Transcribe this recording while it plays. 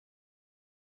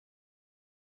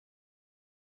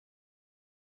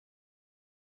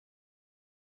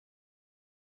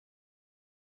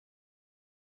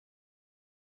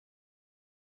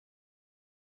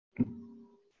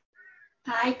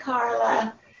Hi,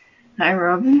 Carla. Hi,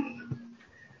 Robin.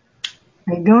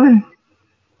 How you doing?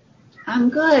 I'm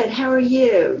good. How are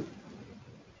you?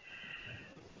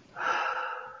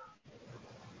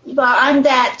 Well, I'm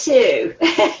that too.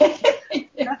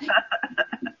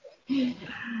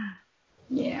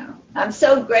 Yeah. I'm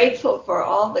so grateful for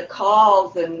all the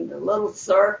calls and the little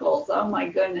circles. Oh my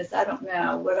goodness, I don't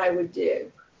know what I would do.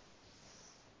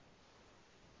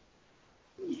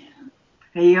 Yeah.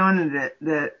 Are you on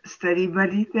the study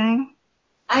buddy thing?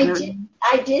 Is I that what did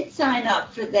I did sign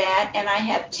up for that and I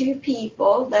have two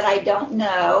people that I don't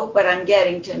know, but I'm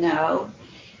getting to know.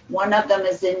 One of them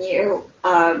is in year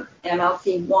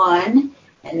MLC 1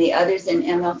 and the other's in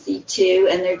MLC 2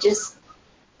 and they're just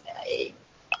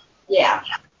yeah,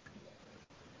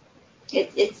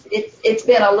 it's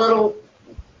been a little,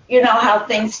 you know how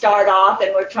things start off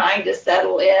and we're trying to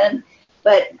settle in,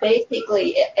 but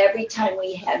basically every time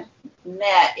we have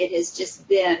met, it has just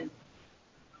been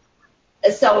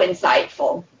so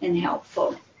insightful and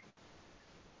helpful.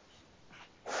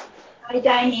 Hi,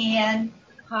 Diane.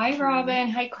 Hi, Robin.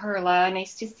 Hi, Carla.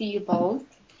 Nice to see you both.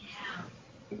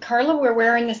 Carla, we're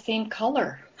wearing the same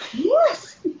color.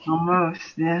 Yes,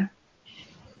 almost, yeah.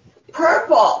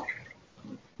 purple.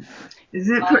 Is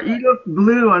it, you look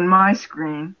blue on my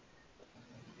screen.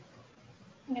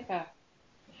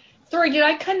 Sorry, did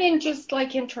I come in just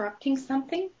like interrupting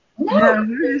something? No, No,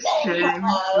 we're just just saying chatting,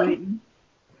 just hello. waiting.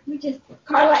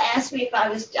 Carla asked me if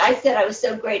I said I was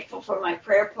so grateful for my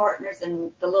prayer partners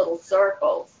and the little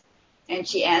circles. And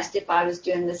she asked if I was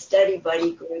doing the study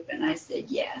buddy group, and I said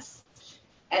yes.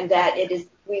 And that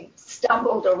we've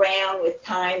stumbled around with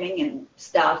timing and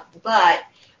stuff, but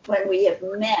when we have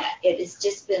met, it has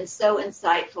just been so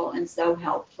insightful and so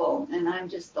helpful, and I'm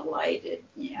just delighted.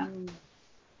 Yeah.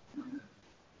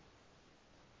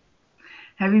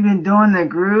 Have you been doing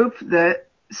the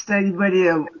study buddy,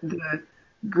 the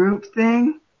group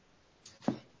thing?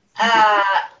 Uh,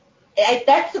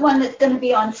 that's the one that's going to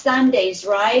be on Sundays,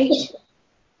 right?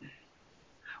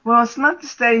 Well, it's not the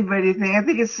study buddy thing. I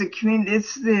think it's the community.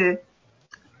 It's the,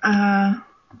 uh,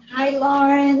 Hi,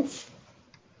 Lawrence.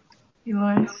 hey,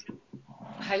 Lawrence.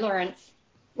 Hi, Lawrence.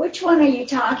 Which one are you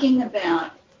talking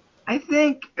about? I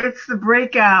think it's the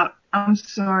breakout. I'm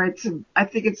sorry. I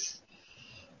think it's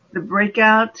the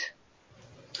breakout.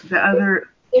 The other,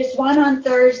 There's one on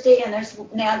Thursday, and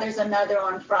there's another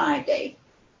on Friday.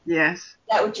 yes, Is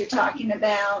that what you're talking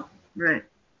about? right.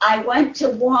 I went to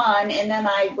one and then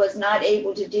I was not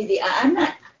able to do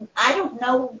I don't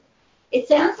know. It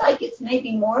sounds like it's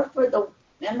maybe more for the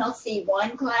MLC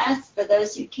 1 class for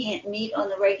those who can't meet on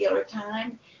the regular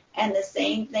time, and the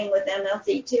same thing with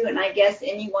MLC 2, and I guess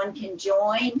anyone can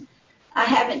join. I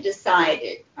haven't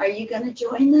decided. Are you going to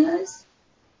join those?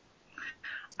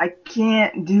 I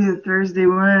can't do the Thursday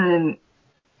one, and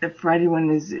the Friday one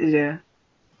is at a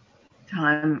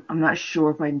time. I'm not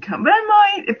sure if I can come, but I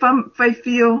might if I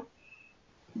feel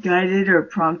guided or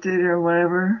prompted or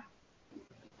whatever.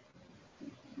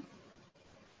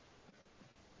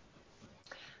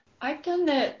 I've done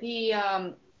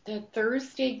the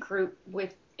Thursday group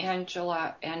with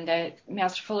Angela and the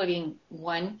Masterful Living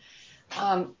one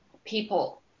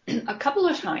people a couple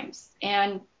of times,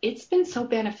 and it's been so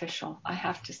beneficial. I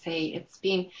have to say,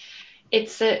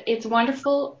 it's a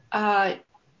wonderful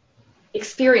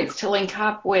experience to link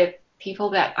up with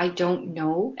people that I don't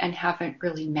know and haven't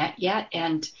really met yet,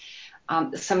 and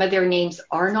some of their names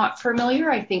are not familiar,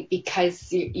 I think,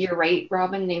 because you're right,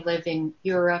 Robin, they live in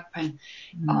Europe and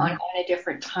on a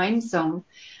different time zone.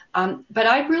 But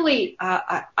I really,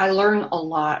 I learn a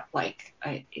lot, like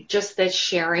just this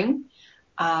sharing.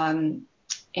 Um,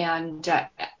 and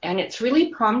it's really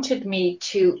prompted me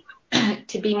to,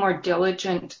 to be more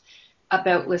diligent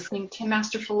about listening to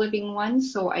Masterful Living One.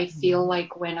 So I feel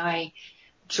like when I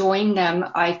join them,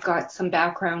 I've got some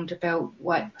background about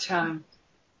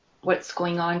what's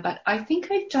going on, but I think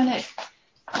I've done it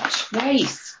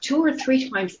twice, 2 or 3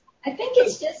 times. I think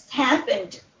it's just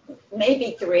happened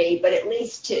maybe 3, but at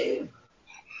least 2.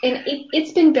 And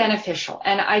it's been beneficial.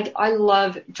 And I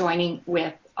love joining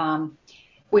with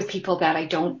people that I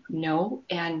don't know.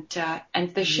 And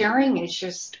the sharing is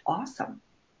just awesome.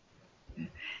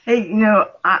 Hey,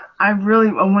 I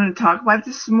really want to talk about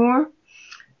this more.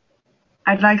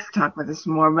 I'd like to talk about this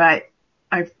more, but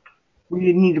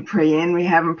we need to pray in. We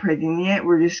haven't prayed in yet.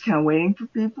 We're just kind of waiting for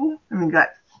people, and we got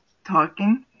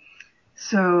talking.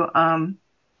 So, does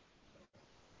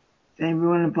anybody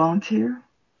want to volunteer?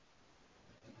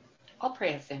 I'll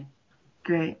pray us in.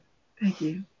 Great. Thank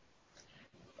you.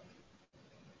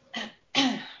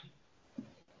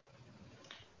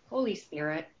 Holy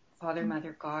Spirit, Father,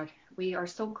 Mother, God, we are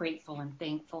so grateful and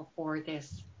thankful for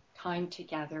this time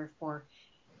together, for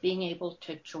being able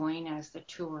to join as the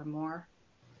two or more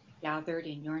gathered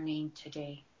in your name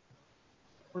today.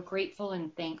 We're grateful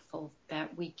and thankful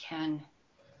that we can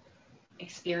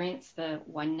experience the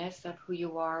oneness of who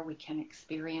you are. We can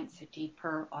experience a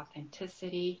deeper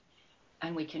authenticity,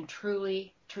 and we can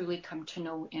truly, truly come to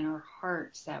know in our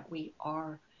hearts that we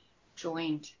are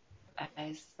joined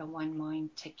as the one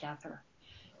mind together.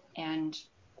 And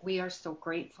we are so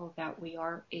grateful that we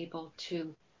are able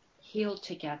to heal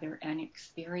together and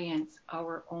experience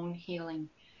our own healing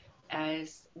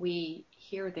as we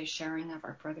hear the sharing of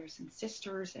our brothers and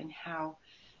sisters, and how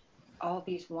all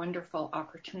these wonderful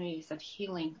opportunities of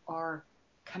healing are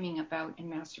coming about in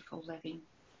Masterful Living.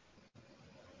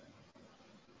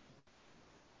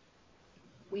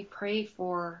 We pray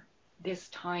for this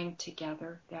time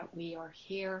together, that we are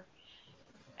here,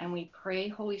 and we pray,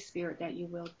 Holy Spirit, that you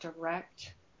will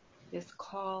direct this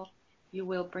call. You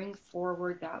will bring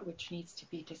forward that which needs to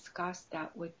be discussed,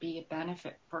 that would be a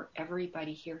benefit for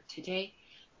everybody here today,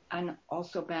 and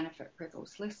also benefit for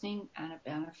those listening, and a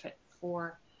benefit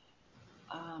for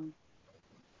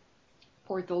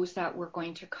those that we're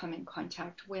going to come in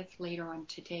contact with later on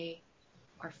today,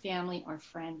 our family, our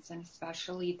friends, and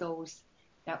especially those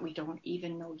that we don't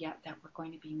even know yet that we're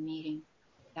going to be meeting,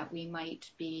 that we might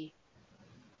be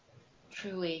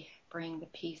truly bring the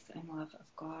peace and love of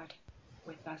God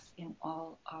with us in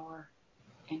all our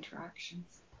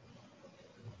interactions.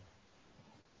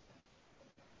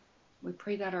 We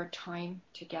pray that our time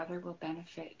together will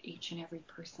benefit each and every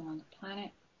person on the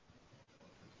planet.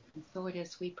 And so it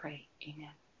is, we pray. Amen.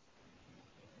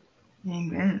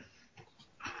 Amen.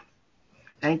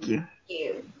 Thank you.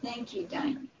 Thank you,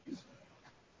 Diane.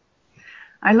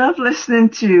 I love listening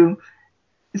to,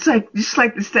 it's like, just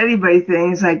like the study buddy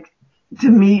thing, it's like to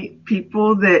meet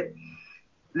people that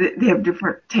they have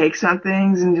different takes on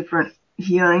things and different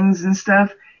healings and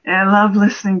stuff. And I love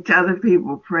listening to other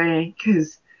people pray,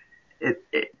 because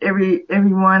every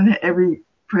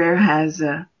prayer has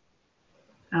a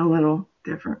little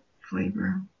different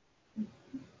flavor.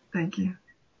 Thank you.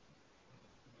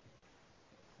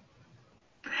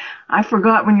 I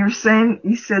forgot when you said,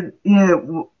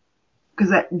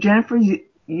 because Jennifer, we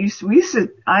used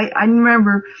to, I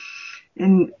remember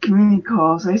in community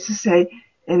calls, I used to say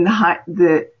in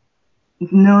the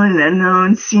known and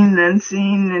unknown, seen and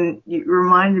unseen, and you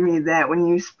reminded me of that when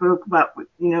you spoke about,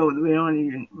 we don't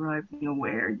even arrive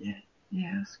nowhere yet.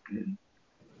 Yeah, it's good.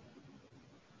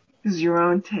 It was your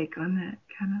own take on that,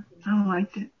 kind of. I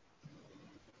liked it.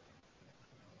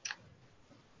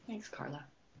 Thanks, Carla.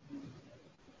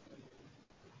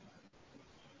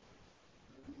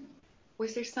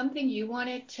 Was there something you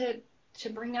wanted to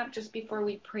bring up just before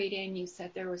we prayed in? You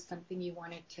said there was something you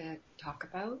wanted to talk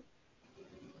about.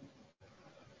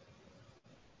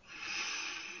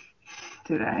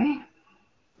 Did I?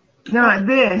 No,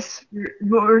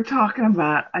 what we're talking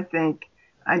about, I think,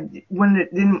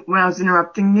 when I was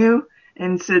interrupting you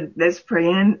and said, let's pray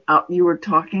in, you were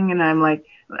talking, and I'm like,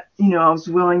 I was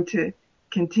willing to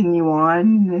continue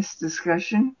on this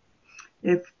discussion,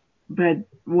 but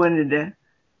wanted to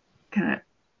kind of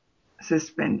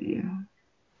suspend you.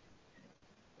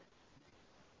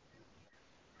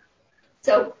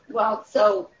 So,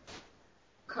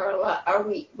 Carla,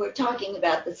 we're talking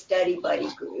about the study buddy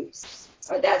groups,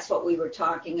 or that's what we were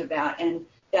talking about. And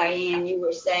Diane, you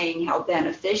were saying how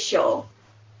beneficial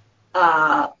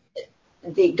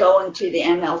the going to the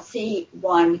MLC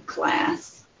one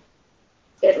class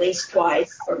at least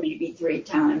twice or maybe 3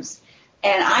 times.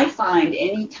 And I find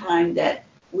any time that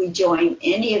we join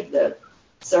any of the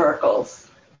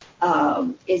circles,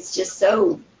 it's just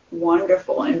so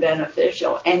wonderful and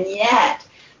beneficial. And yet,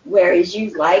 whereas you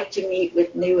like to meet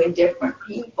with new and different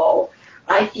people,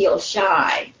 I feel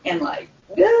shy and like,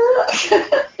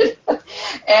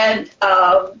 and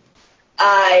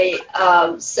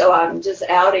so I'm just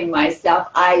outing myself.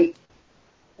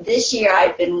 This year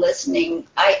I've been listening.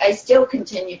 I still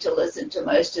continue to listen to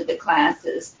most of the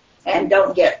classes and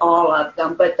don't get all of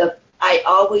them, but I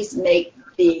always make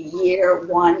the year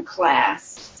 1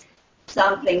 class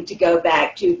something to go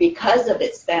back to because of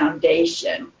its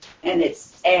foundation.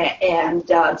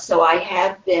 So I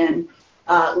have been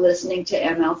listening to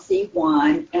MLC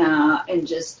 1 and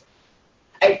just,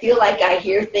 I feel like I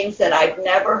hear things that I've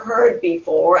never heard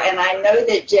before, and I know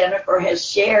that Jennifer has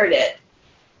shared it.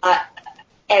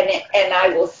 And I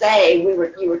will say,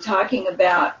 you were talking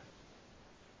about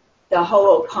the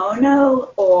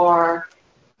Ho'opono, or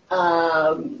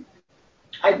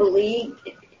I believe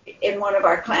in one of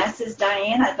our classes,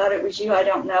 Diane, I thought it was you, I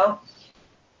don't know.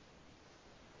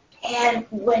 And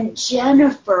when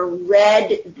Jennifer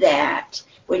read that,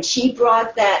 when she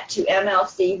brought that to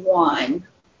MLC1,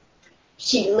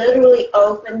 she literally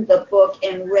opened the book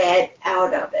and read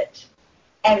out of it.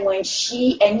 And when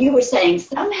and you were saying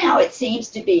somehow it seems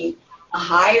to be a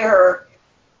higher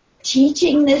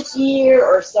teaching this year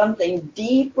or something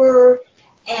deeper.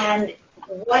 And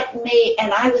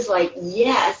and I was like,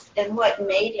 yes. And what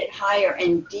made it higher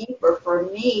and deeper for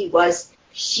me was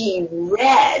she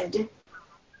read,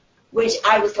 which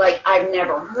I was like, I've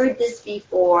never heard this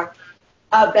before,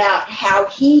 about how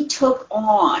he took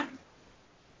on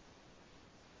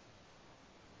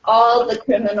all the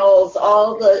criminals,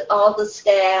 all the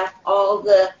staff, all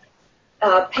the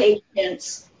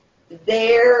patients,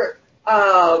 their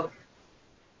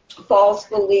false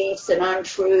beliefs and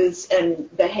untruths and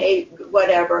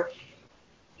whatever.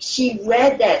 She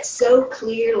read that so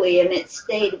clearly, and it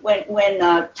stayed when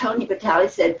Tony Batali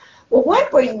said, well,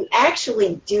 what were you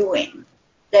actually doing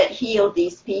that healed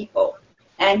these people?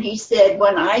 And he said,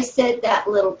 when I said that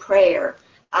little prayer,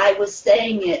 I was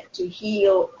saying it to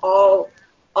heal all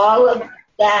of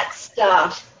that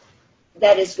stuff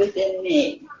that is within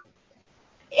me.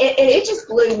 It just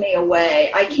blew me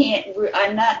away.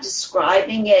 I'm not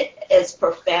describing it as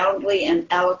profoundly and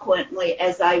eloquently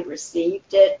as I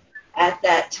received it at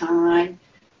that time.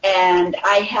 And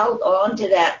I held on to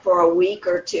that for a week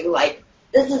or two, like,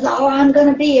 this is all I'm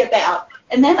going to be about.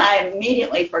 And then I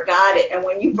immediately forgot it. And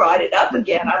when you brought it up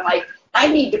again, I'm like, I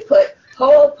need to put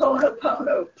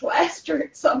Ho'oponopono plaster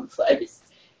someplace.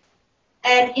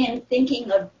 And in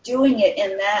thinking of doing it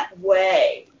in that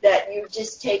way, that you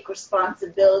just take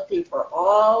responsibility for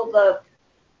all the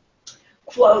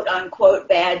quote unquote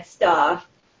bad stuff,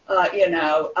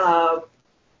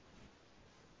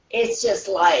 it's just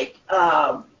like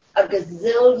a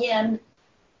gazillion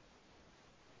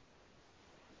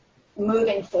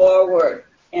moving forward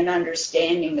and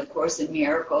understanding the Course in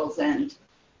Miracles and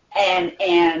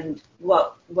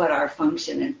what our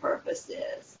function and purpose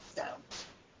is. So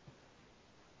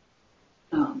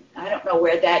I don't know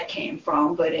where that came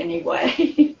from, but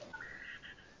anyway.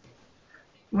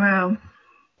 Well,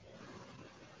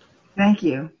 thank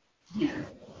you. Yeah.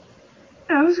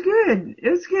 It was good. It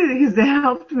was good because it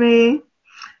helped me.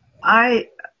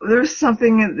 There's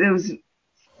something that was,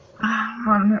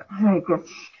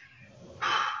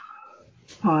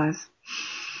 pause.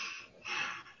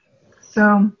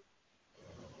 So,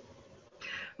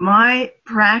 my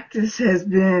practice has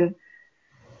been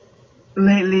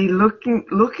lately looking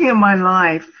at my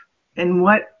life and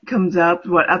what comes up,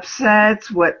 what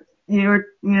upsets, what,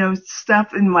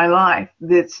 stuff in my life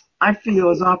that I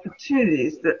feel is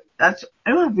opportunities. I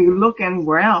don't have to look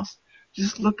anywhere else.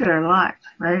 Just look at our life,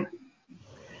 right?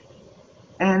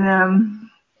 And,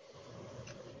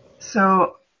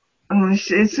 so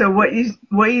what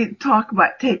you talk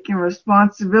about taking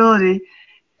responsibility,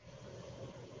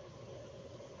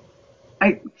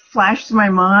 I flashed to my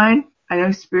mind. I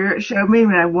know Spirit showed me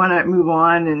when I want to move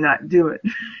on and not do it,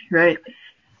 right?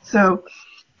 So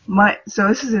my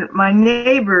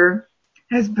neighbor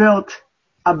has built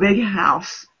a big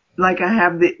house. Like I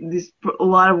have a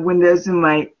lot of windows in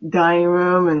my dining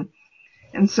room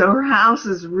and so her house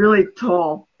is really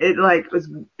tall. It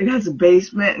has a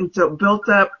basement, and so it built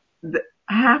up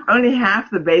only half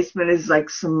the basement is like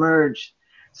submerged.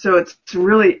 So it's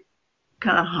really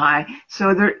kind of high.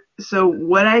 So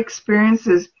what I experience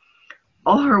is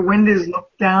all her windows look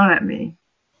down at me.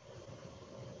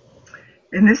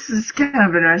 And this is kind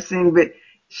of interesting, but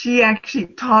she actually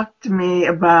talked to me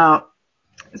about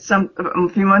a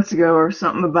few months ago or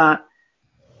something about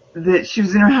that she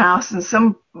was in her house and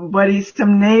some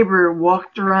neighbor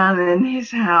walked around in his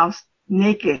house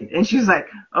naked. And she was like,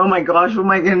 oh my gosh, what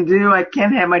am I going to do? I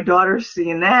can't have my daughter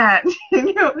seeing that.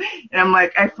 And I'm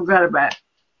like, I forgot about it.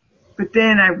 But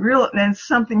then then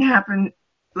something happened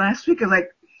last week. I was like,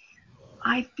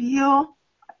 I feel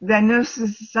that I noticed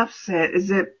this is upset is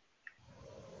that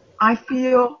I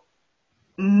feel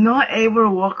not able to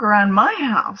walk around my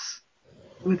house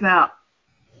without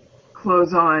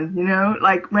clothes on,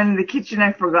 like when in the kitchen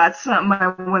I forgot something, I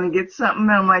want to get something,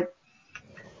 and I'm like,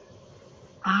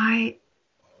 I'm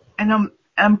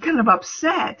kind of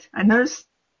upset. I noticed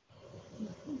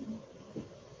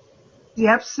the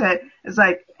upset is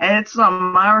like, and it's not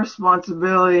my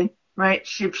responsibility, right?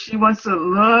 If she wants to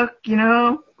look,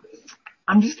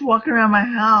 I'm just walking around my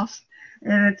house,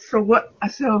 and so I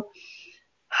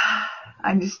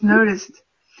just noticed,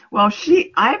 well,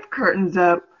 I have curtains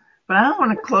up, but I don't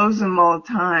want to close them all the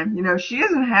time. She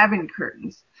doesn't have any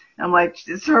curtains. I'm like,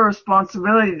 it's her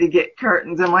responsibility to get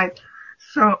curtains. I'm like,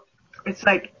 so it's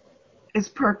like, it's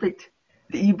perfect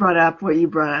that you brought up what you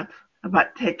brought up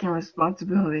about taking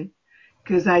responsibility.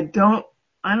 Cause I don't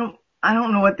I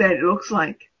don't know what that looks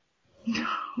like.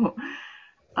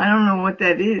 I don't know what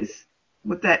that is,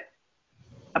 what that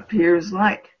appears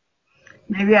like.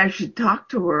 Maybe I should talk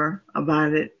to her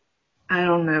about it. I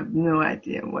don't have no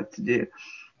idea what to do.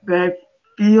 But I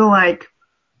feel like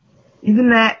even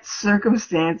that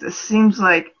circumstance, it seems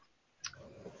like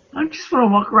I just want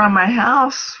to walk around my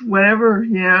house, whatever,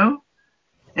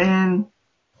 and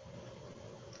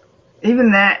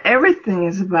even that, everything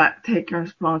is about taking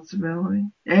responsibility.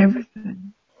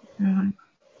 Everything. Really.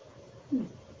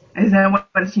 Is that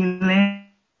what Yulin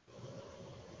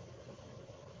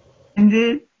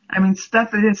did? I mean,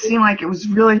 stuff that didn't seem like it was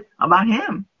really about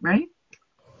him, right?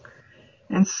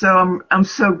 And so I'm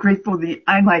so grateful that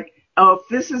I'm like, oh, if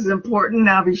this is important,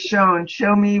 I'll be shown.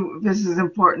 Show me if this is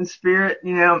important, Spirit,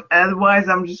 otherwise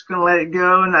I'm just going to let it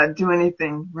go and not do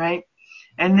anything, right?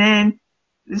 And then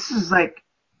this is like,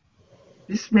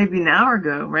 just maybe an hour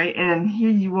ago, right? And here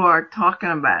you are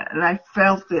talking about it, and I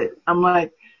felt it. I'm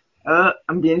like,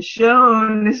 I'm being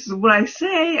shown. This is what I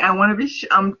say. I want to be.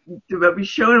 I'm to be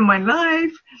shown in my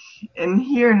life, and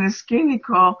here in this skinny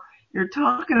call, you're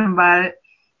talking about it,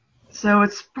 so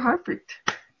it's perfect.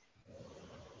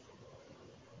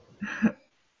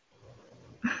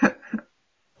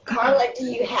 Carla, do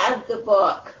you have the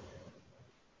book?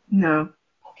 No.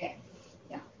 Okay.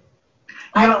 Yeah.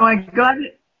 I got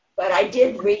it. But I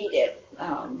did read it.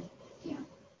 Yeah.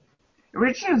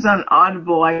 Originally it was on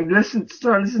Audible. I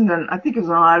started listening. I think it was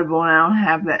on Audible, and I don't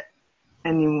have that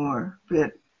anymore.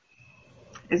 But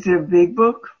is it a big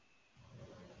book?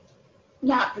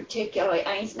 Not particularly.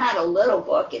 I mean, it's not a little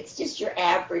book. It's just your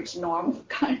average, normal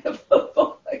kind of a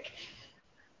book.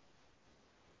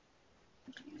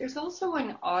 There's also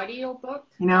an audio book.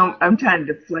 I'm trying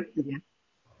to deflect again.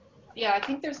 Yeah, I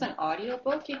think there's an audio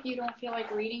book if you don't feel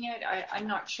like reading it. I'm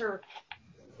not sure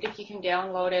if you can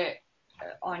download it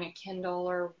on a Kindle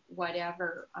or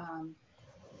whatever,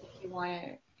 if you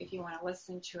want to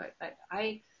listen to it. But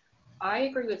I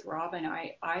agree with Robin.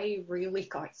 I really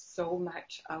got so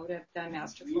much out of the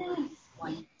Masterful Living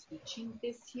One teaching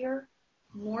this year,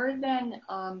 more than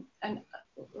and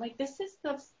like this is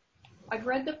I've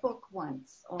read the book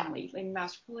once only, like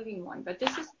Masterful Living One, but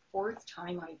this is the fourth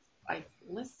time I've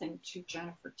listened to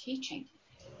Jennifer teaching.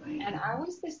 And I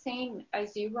was the same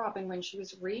as you, Robin, when she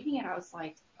was reading it. I was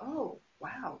like, oh,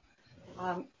 wow.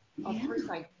 Of course,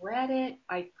 I read it.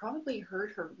 I probably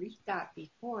heard her read that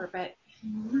before, but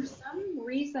for some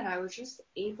reason, I was just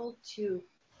able to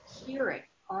hear it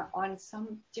on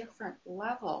some different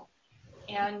level.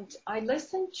 And I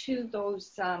listened to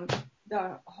those,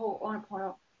 the whole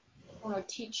Ho'oponopono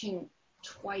teaching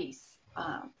twice.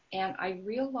 And I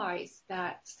realized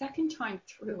that second time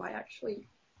through, I actually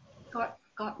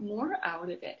got more out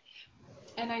of it.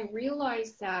 And I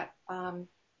realized that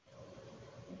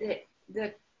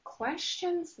the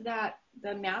questions that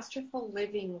the Masterful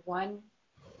Living One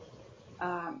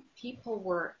people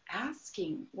were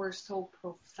asking were so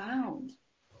profound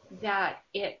that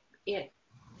it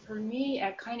for me,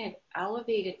 it kind of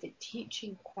elevated the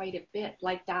teaching quite a bit,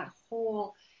 like that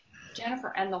whole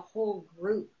Jennifer and the whole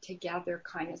group together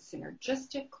kind of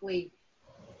synergistically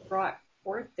brought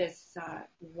forth this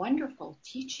wonderful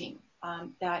teaching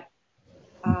that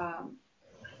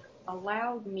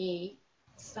allowed me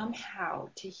somehow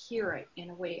to hear it in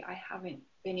a way I haven't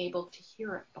been able to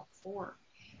hear it before.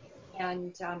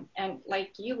 And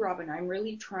like you, Robin, I'm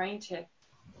really trying to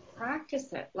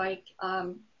practice it. Like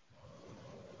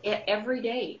every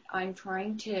day, I'm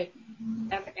trying to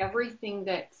have everything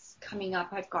that's coming up.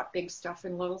 I've got big stuff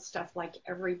and little stuff like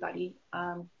everybody.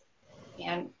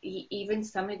 And even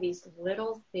some of these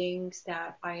little things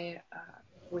that I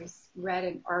read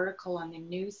an article on the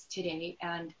news today,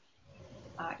 and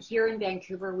here in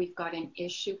Vancouver, we've got an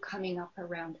issue coming up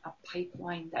around a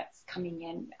pipeline that's coming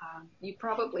in. You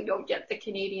probably don't get the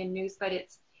Canadian news, but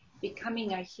it's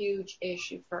becoming a huge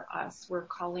issue for us. We're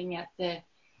calling it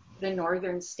the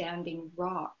Northern Standing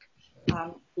Rock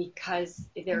because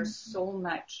there's so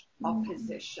much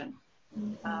opposition.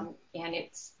 And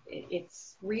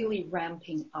it's really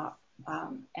ramping up.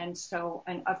 And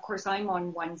of course, I'm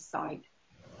on one side,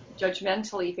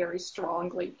 judgmentally, very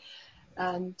strongly.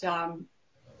 And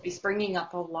it's bringing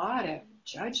up a lot of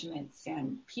judgments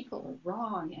and people are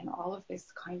wrong and all of this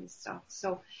kind of stuff.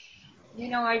 So,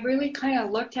 I really kind of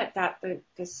looked at that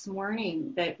this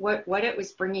morning, that what it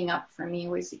was bringing up for me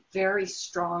was very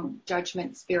strong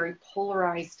judgments, very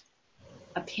polarized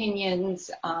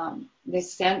opinions, the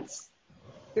sense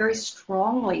very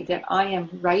strongly that I am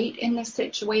right in this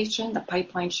situation. The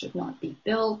pipeline should not be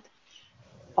built.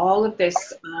 All of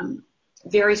this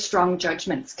very strong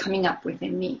judgments coming up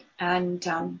within me. And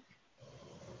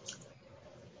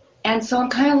And so I'm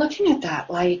kind of looking at that,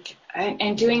 like,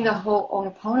 and doing the whole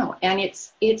Ho'oponopono. And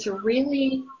it's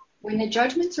really, when the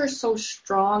judgments are so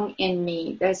strong in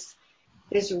me, this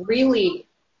really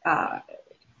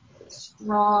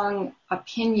strong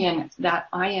opinion that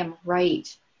I am right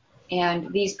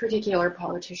and these particular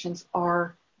politicians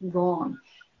are wrong.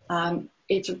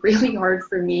 It's really hard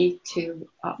for me to,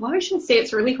 well, I shouldn't say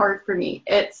it's really hard for me.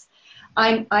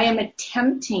 I am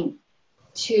attempting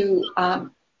to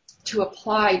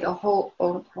apply the whole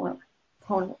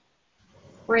Ho'oponopono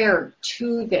prayer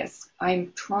to this.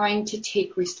 I'm trying to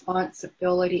take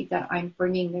responsibility that I'm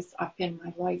bringing this up in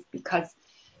my life because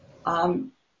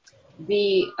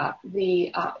the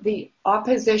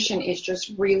opposition is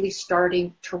just really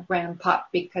starting to ramp up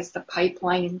because the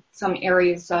pipeline in some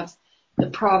areas of the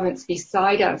province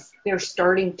beside us, they're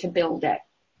starting to build it.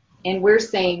 And we're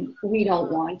saying we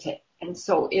don't want it. And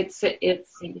so it's a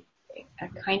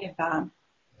kind of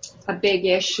a big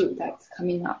issue that's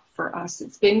coming up for us.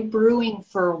 It's been brewing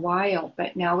for a while,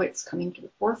 but now it's coming to the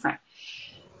forefront.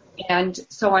 And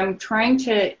so I'm trying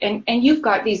to, and you've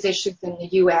got these issues in the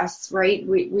U.S., right?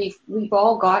 We've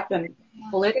all got them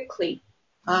politically.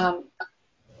 And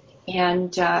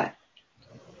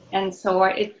so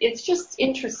it's just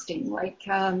interesting, like,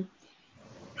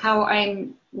 how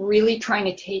I'm really trying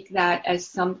to take that as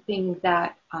something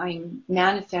that I'm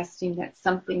manifesting, that's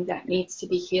something that needs to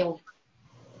be healed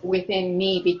within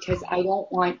me, because I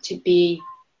don't want to be,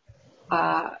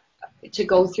 to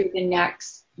go through the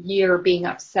next year being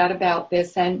upset about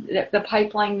this, and the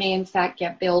pipeline may in fact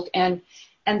get built, and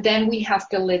then we have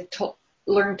to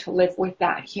learn to live with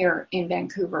that here in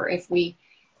Vancouver. If we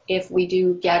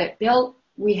do get it built,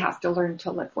 we have to learn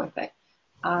to live with it.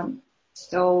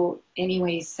 So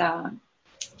anyways,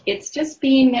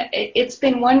 it's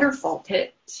been wonderful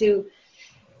to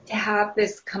have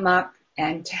this come up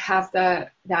and to have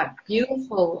that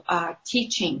beautiful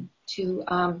teaching to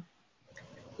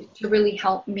really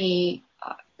help me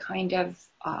kind of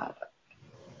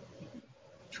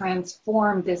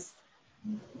transform this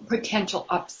potential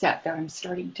upset that I'm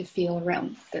starting to feel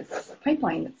around this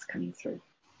pipeline that's coming through,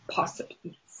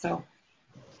 possibly. So,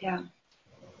 yeah.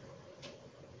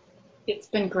 It's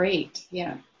been great,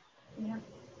 yeah. Yeah.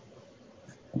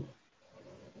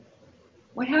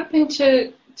 What happened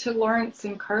to Lawrence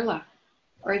and Carla?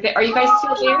 Are you guys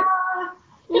still there?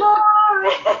 Laura!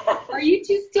 Are you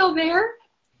two still there?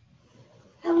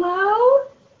 Hello?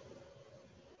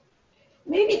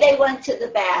 Maybe they went to the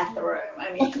bathroom.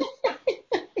 I mean,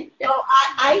 so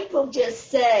I will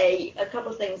just say a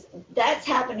couple things. That's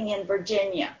happening in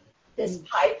Virginia, this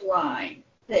pipeline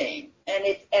thing,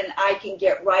 and I can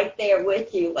get right there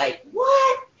with you. Like,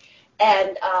 what?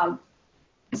 And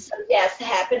so yes,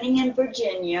 happening in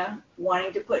Virginia,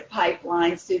 wanting to put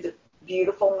pipelines through the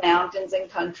beautiful mountains and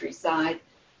countryside.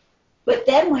 But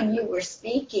then when you were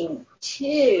speaking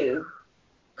to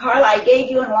Carla, I gave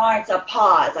you and Lawrence a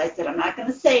pause. I said, I'm not going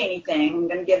to say anything. I'm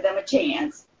going to give them a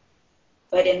chance.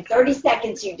 But in 30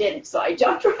 seconds, you didn't. So I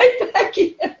jumped right back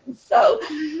in. So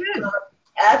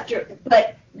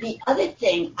but the other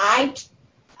thing, I'm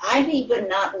even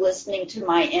not listening to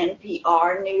my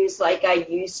NPR news like I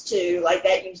used to. Like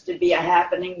that used to be a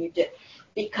happening.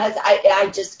 Because I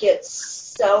just get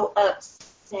so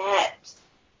upset.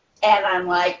 And I'm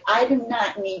like, I do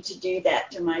not need to do that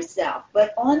to myself.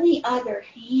 But on the other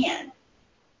hand,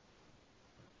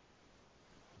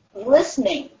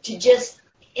 listening to just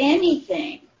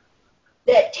anything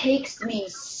that takes me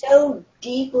so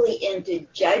deeply into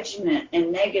judgment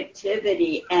and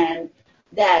negativity and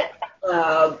that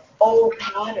old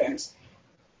patterns,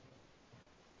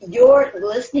 you're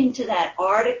listening to that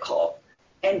article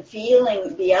and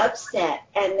feeling the upset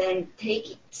and then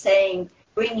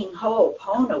bringing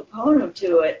Ho'oponopono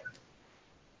to it.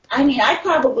 I mean, I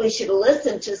probably should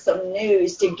listen to some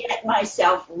news to get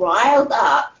myself riled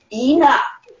up enough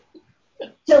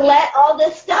to let all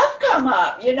this stuff come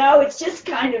up. You know, it's just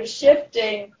kind of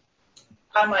shifting.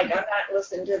 I'm like, I'm not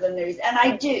listening to the news.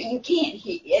 And you can't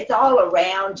hear, it's all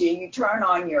around you. You turn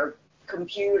on your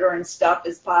computer and stuff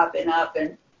is popping up,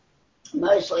 and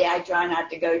mostly I try not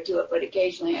to go to it, but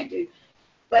occasionally I do.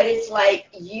 But it's like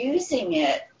using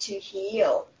it to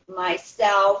heal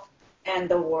myself and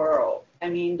the world. I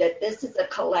mean, that this is a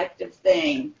collective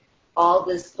thing. All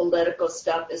this political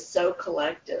stuff is so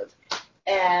collective.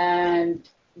 And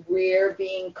we're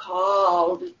being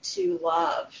called to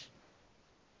love.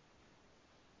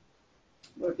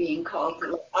 We're being called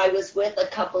to love. I was with a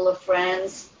couple of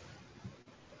friends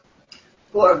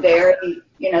who are very,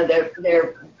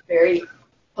 they're very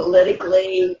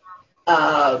politically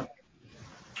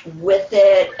with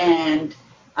it, and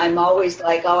I'm always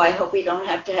like, oh, I hope we don't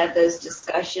have to have those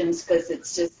discussions because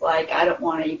it's just like I don't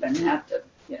want to even have to,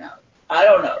 I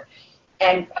don't know.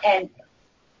 And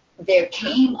there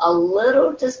came a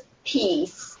little just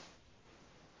peace,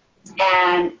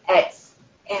 and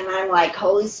I'm like,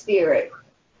 Holy Spirit,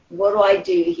 what do I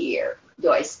do here?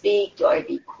 Do I speak? Do I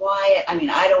be quiet? I mean,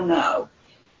 I don't know.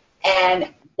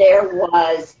 And there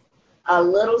was a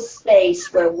little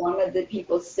space where one of the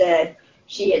people said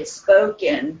she had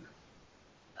spoken,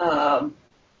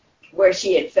 where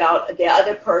she had felt the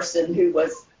other person who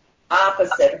was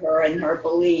opposite her in her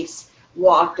beliefs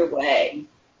walked away.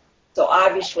 So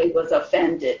obviously was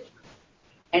offended.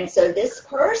 And so this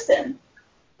person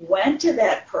went to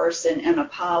that person and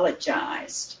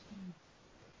apologized.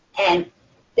 And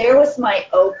there was my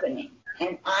opening.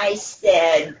 And I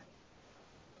said,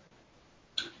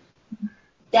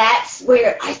 that's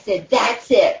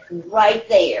it, right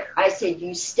there. I said,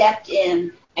 you stepped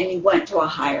in and you went to a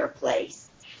higher place.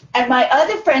 And my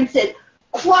other friend said,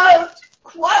 quote,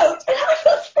 and I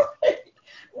was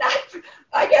like,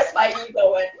 I guess my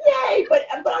ego went, yay, but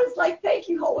I was like, thank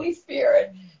you, Holy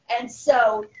Spirit. And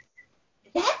so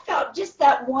that felt just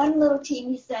that one little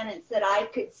teeny sentence that I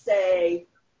could say,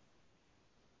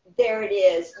 there it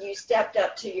is, you stepped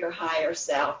up to your higher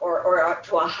self or up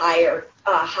to a higher,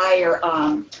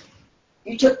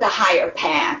 you took the higher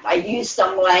path. I used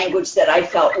some language that I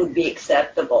felt would be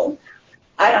acceptable.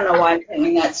 I don't know why I'm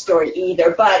telling that story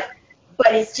either, but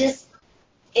it's just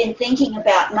in thinking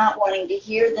about not wanting to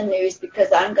hear the news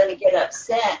because I'm going to get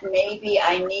upset, maybe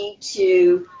I need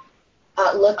to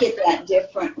look at that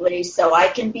differently so I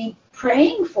can be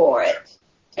praying for it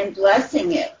and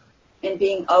blessing it and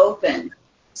being open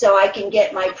so I can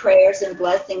get my prayers and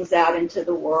blessings out into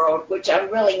the world, which I'm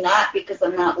really not because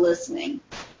I'm not listening.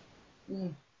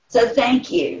 Mm. So thank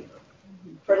you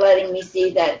for letting me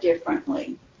see that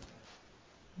differently.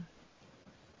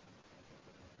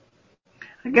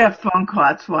 I got a phone call,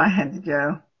 that's why I had to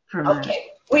go for a minute.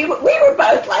 Okay. We were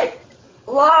both like,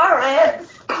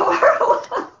 Lawrence,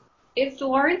 Carla. Is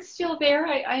Lawrence still there?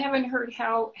 I haven't heard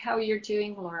how you're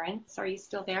doing, Lawrence. Are you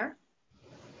still there?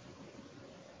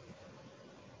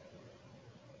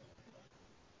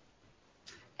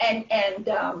 And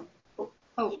oh,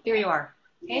 there you are.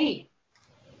 Hey.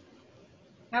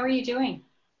 How are you doing?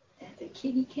 That's a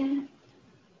kitty cat.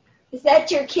 Is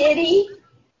that your kitty?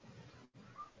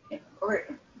 Or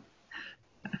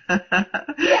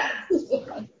yeah.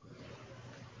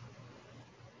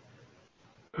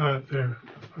 There.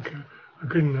 Okay. I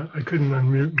couldn't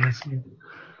unmute myself.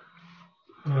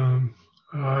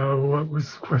 What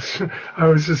was the question? I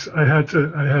had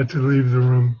to leave the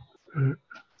room.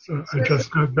 So I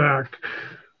just got back.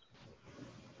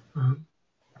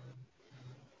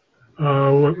 What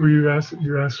were you asking?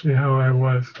 You asked me how I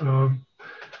was.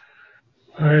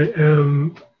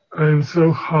 I'm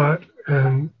so hot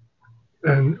and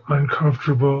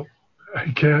uncomfortable.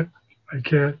 I can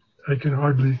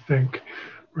hardly think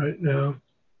right now.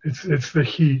 It's the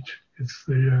heat. It's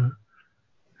the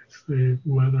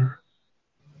weather.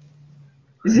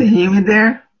 Is it humid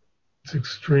there? It's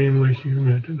extremely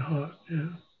humid and hot. Yeah.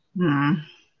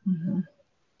 Mm-hmm.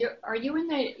 You're in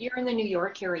the New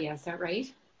York area, is that right?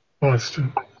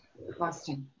 Boston.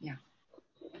 Yeah.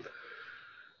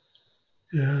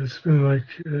 Yeah, it's been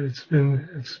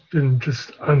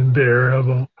just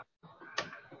unbearable.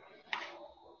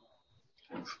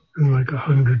 It's been like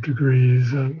 100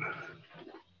 degrees and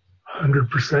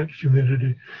 100%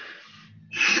 humidity.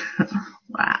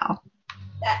 Wow.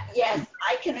 Yes,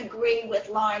 I can agree with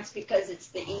Lawrence because it's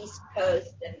the East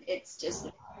Coast and it's just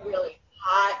really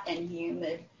hot and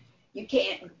humid. You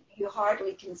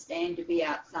hardly can stand to be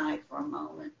outside for a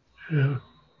moment. Yeah.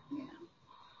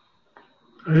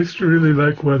 I used to really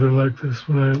like weather like this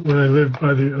when I lived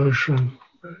by the ocean.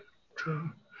 But,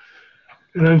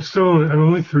 and I'm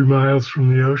only 3 miles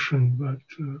from the ocean, but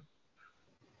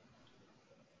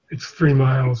it's 3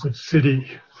 miles of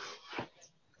city.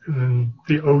 And then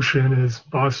the ocean is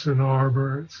Boston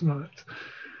Harbor. It's not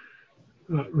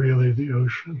really the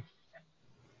ocean.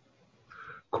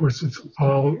 Of course, it's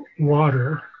all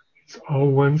water. It's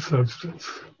all one substance.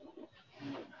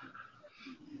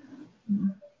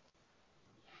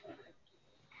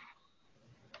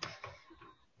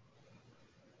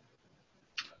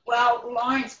 Well,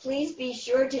 Lawrence, please be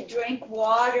sure to drink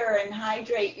water and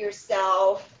hydrate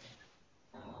yourself.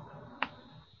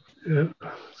 Yeah,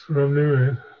 that's what I'm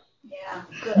doing. Yeah,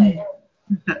 good.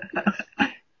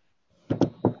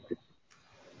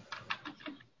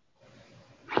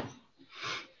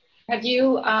 Have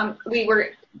you,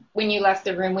 when you left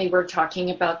the room, we were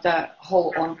talking about the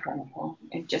whole Om Chronicle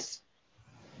and just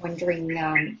wondering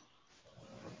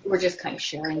we're just kind of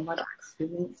sharing what our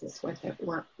experiences with it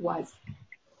was.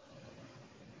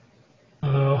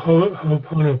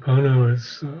 Ho'oponopono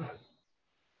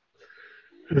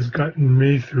has gotten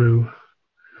me through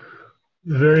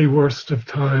the very worst of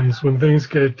times when things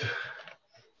get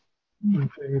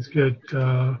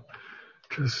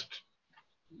just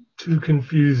too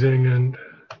confusing and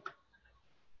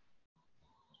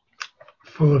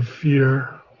full of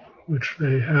fear, which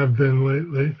they have been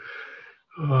lately.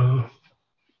 I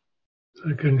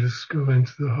can just go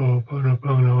into the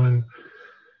Ho'oponopono and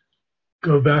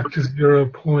go back to 0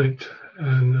 point,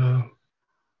 and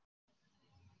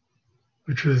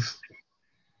which is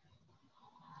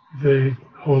the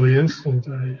holy instant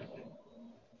I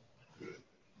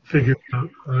figured out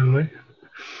finally,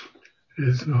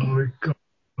 is the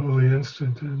holy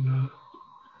instant, and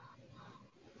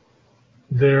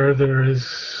there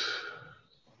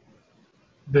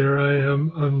I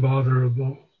am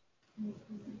unbotherable,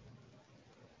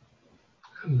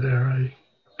 and there I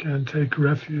can take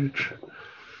refuge.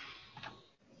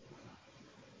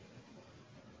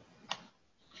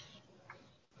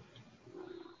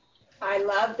 I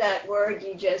love that word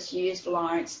you just used,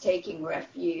 Lawrence, taking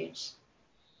refuge.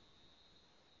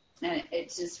 And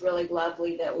it's just really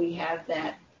lovely that we have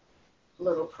that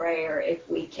little prayer if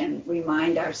we can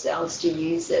remind ourselves to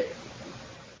use it.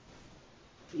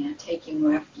 Yeah, taking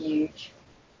refuge.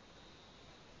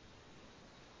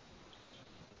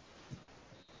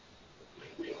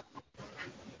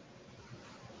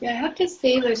 Yeah, I have to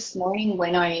say this morning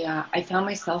when I found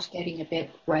myself getting a bit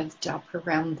revved up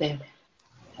around the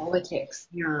politics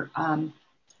here, and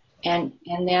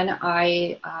then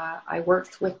I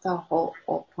worked with the whole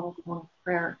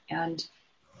prayer, and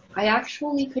I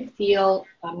actually could feel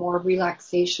more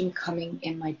relaxation coming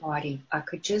in my body. I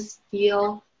could just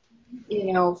feel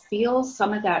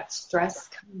some of that stress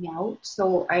coming out.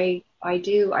 So I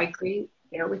agree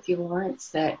there with you, Lawrence,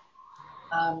 that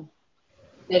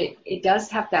it does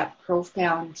have that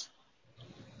profound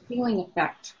healing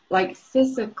effect. Like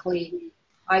physically,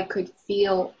 I could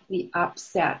feel the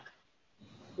upset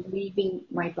leaving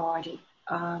my body.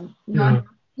 Not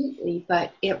completely,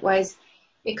 but it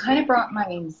kind of brought my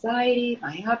anxiety,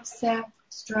 my upset,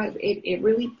 stress. It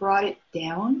really brought it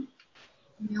down,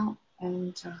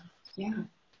 and yeah.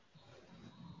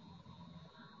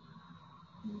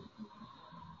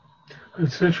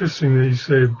 It's interesting that you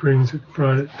say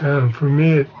brought it down. For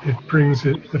me, it brings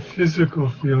it, the physical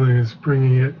feeling is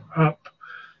bringing it up,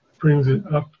 brings it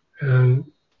up and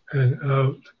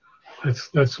out. That's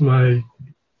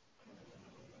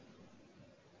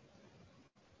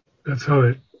how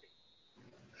it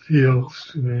feels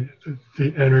to me.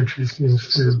 The energy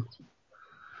seems to,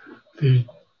 the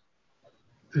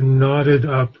knotted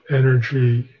up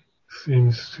energy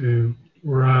seems to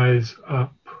rise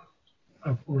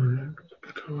upward and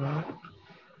go out.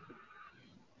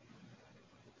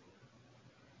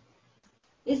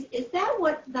 Is that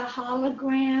what the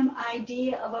hologram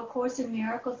idea of A Course in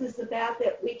Miracles is about,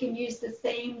 that we can use the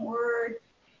same word,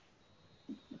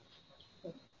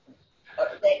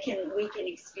 we can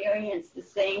experience the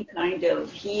same kind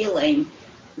of healing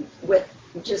with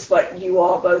just what you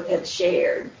all both have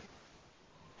shared,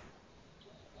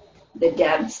 the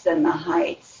depths and the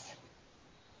heights?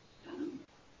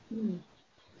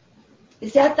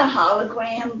 Is that the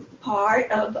hologram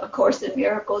part of A Course in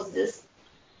Miracles?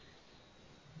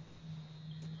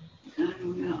 I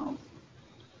don't know.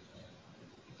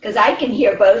 Because I can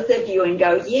hear both of you and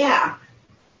go, yeah,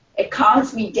 it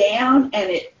calms me down and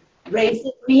it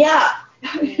raises me up.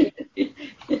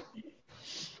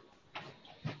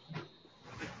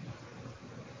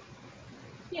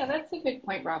 Yeah, that's a good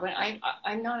point, Robin.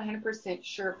 I'm not 100%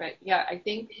 sure, but yeah, I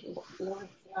think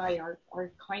Lawrence and I are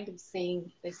kind of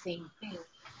saying the same thing,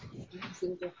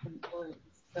 using different words.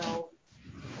 So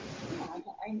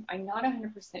I'm not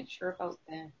 100% sure about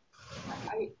the.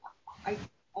 I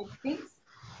think,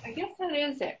 I guess that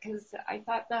is it, because I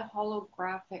thought the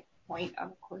holographic point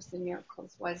of Course in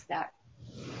Miracles was that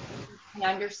you can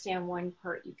understand one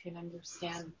part, you can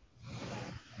understand,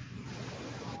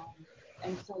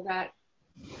 and so that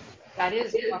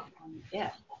is it,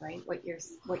 right? What you're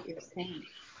saying.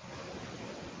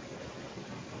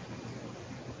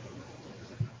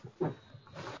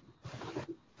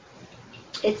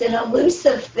 It's an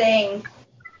elusive thing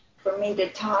for me to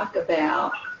talk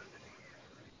about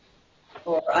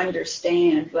or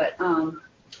understand, but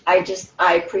I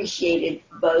appreciated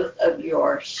both of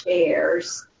your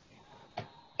shares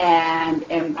and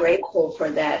am grateful for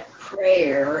that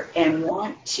prayer and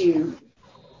want to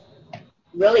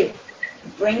really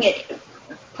bring it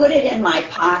put it in my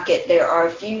pocket. There are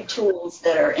a few tools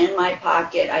that are in my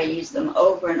pocket. I use them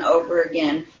over and over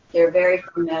again. They're very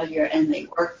familiar and they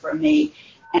work for me.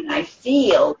 And I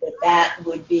feel that that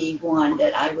would be one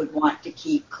that I would want to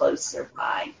keep closer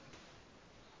by.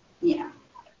 Yeah,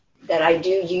 that I do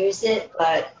use it,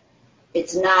 but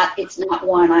it's not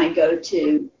one I go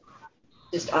to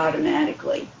just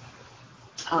automatically.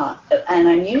 And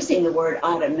I'm using the word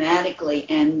automatically,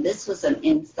 and this was an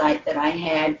insight that I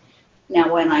had.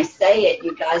 Now, when I say it,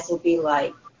 you guys will be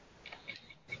like,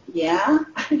 yeah,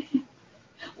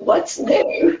 what's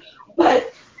new?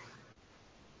 But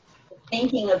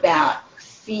thinking about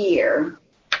fear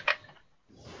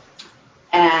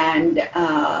and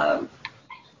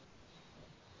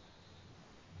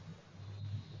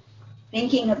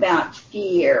thinking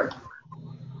about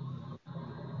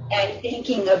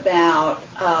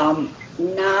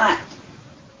not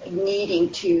needing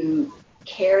to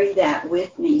carry that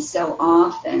with me so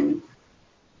often,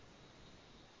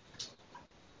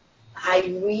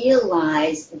 I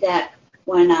realize that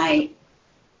when I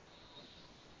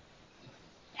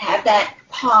have that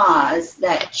pause,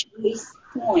 that choice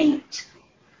point,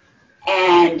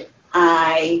 and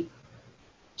I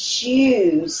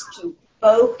choose to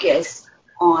focus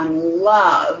on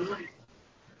love,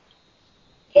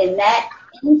 in that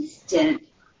instant,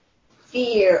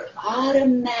 fear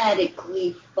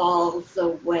automatically falls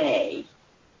away.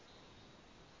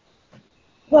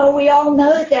 Well, we all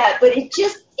know that, but it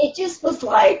just was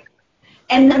like,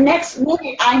 and the next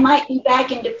minute I might be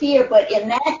back into fear, but in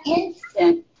that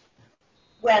instant,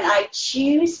 when I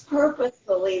choose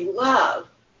purposefully love,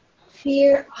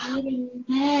 fear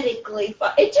automatically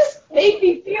falls. It just made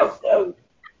me feel so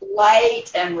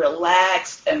light and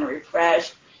relaxed and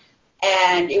refreshed.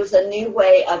 And it was a new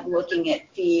way of looking at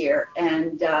fear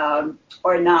and,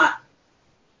 or not.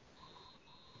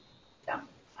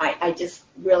 I just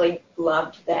really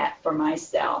loved that for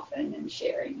myself and in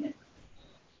sharing it.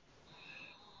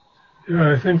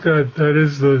 Yeah, I think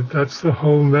that's the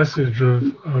whole message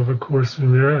of A Course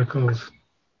in Miracles.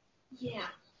 Yeah.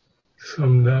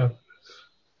 Summed up.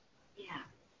 Yeah.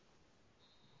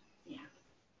 Yeah.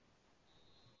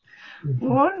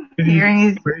 What I'm hearing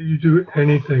is the way you do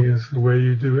anything is the way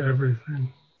you do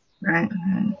everything. right.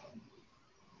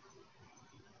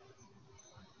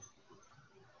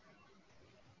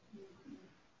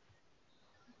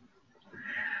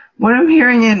 What I'm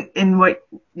hearing in what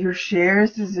your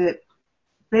shares is that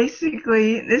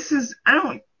basically I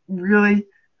don't really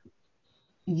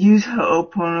use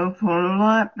Ho'oponopono a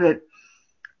lot, but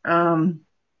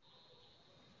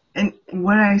and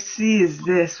what I see is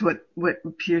this, what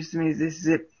appears to me is this,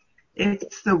 that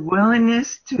it's the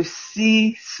willingness to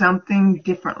see something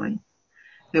differently.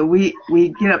 That we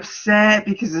get upset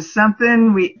because of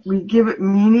something, we give it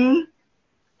meaning,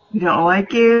 we don't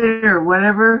like it or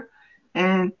whatever,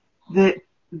 and the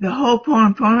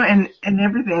Ho'oponopono and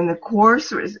everything, and the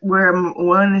Course where I'm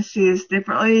willing to see this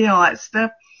differently, all that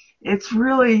stuff, it's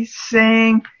really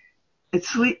saying,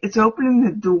 it's opening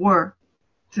the door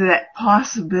to that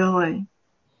possibility,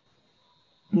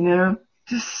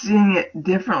 just seeing it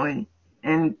differently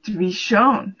and to be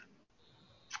shown,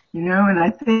 and I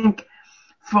think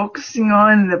focusing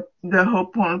on the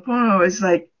Ho'oponopono is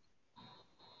like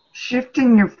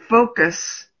shifting your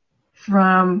focus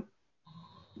from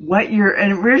what you're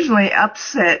originally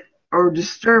upset or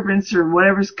disturbance or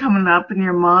whatever's coming up in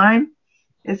your mind.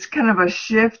 It's kind of a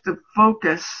shift of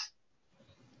focus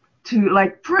to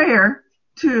like prayer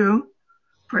too.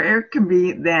 Prayer can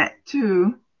be that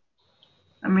too.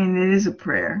 I mean, it is a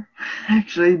prayer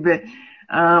actually, but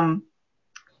I don't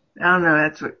know.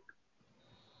 That's what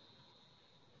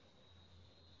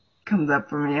comes up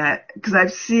for me. Because I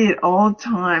see it all the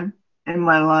time in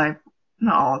my life.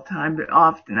 Not all the time, but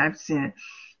often I've seen it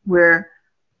where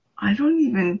I don't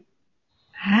even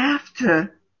have to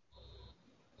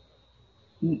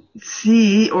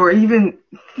see or even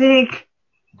think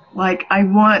like I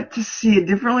want to see it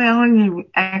differently. I don't even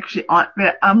actually,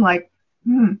 but I'm like,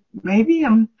 maybe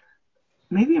I'm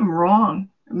wrong.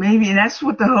 Maybe, and that's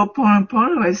what the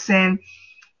Ho'oponopono is saying,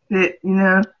 that,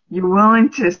 you're willing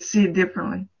to see it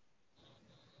differently.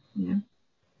 Yeah.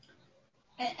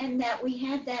 And that we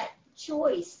have that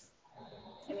choice.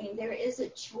 I mean, there is a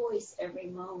choice every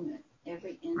moment,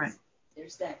 every instant. Right.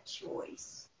 There's that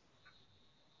choice.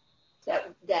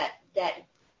 That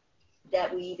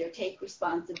we either take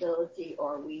responsibility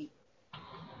or we.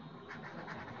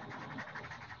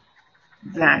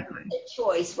 Exactly. A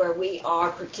choice where we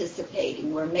are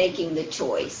participating, we're making the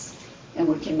choice, and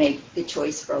we can make the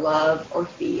choice for love or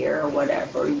fear or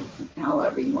whatever,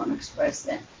 however you want to express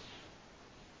that.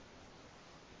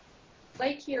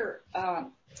 like your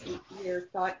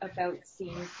thought about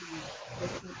seeing things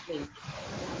differently,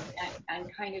 and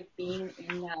kind of being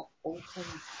in that open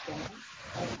stance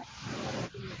of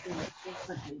seeing things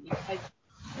differently, because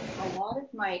a lot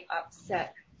of my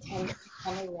upset tends to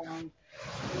come around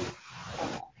these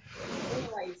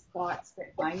polarized thoughts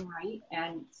that I'm right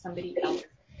and somebody else is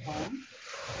wrong.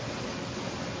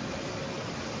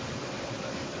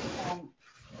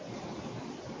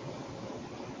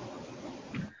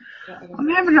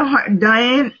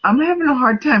 Diane, I'm having a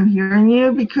hard time hearing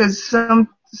you because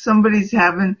somebody's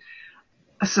having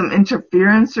some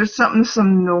interference or something,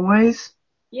 some noise.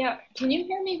 Yeah, can you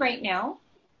hear me right now?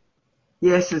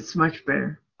 Yes, it's much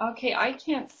better. Okay, I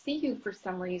can't see you for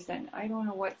some reason. I don't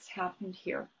know what's happened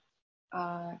here.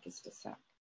 Just a sec.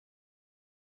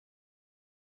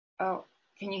 Oh,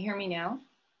 can you hear me now?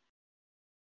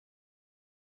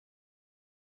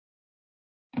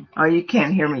 Oh, you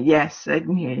can't hear me. Yes, I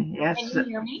can hear you. Yes. Can you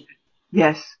hear me?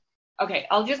 Yes. Okay,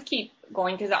 I'll just keep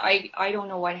going because I don't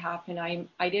know what happened.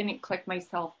 I didn't click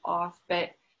myself off,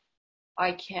 but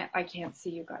I can't see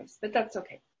you guys. But that's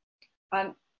okay.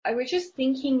 I was just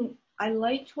thinking, I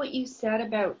liked what you said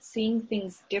about seeing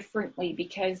things differently,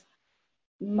 because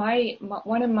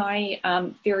one of my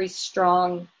very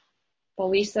strong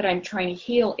beliefs that I'm trying to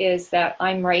heal is that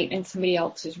I'm right and somebody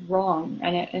else is wrong,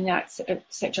 and that's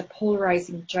such a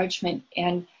polarizing judgment.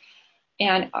 And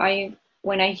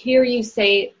when I hear you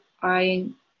say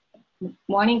I'm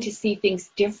wanting to see things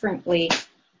differently,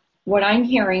 what I'm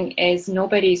hearing is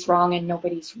nobody's wrong and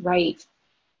nobody's right,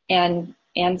 and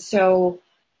so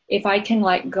if I can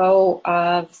let go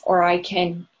of, or I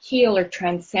can heal or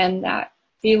transcend that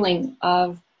feeling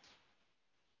of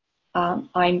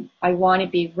I want to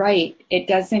be right, it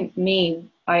doesn't mean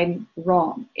I'm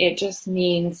wrong. It just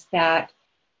means that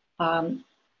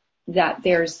that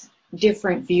there's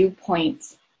different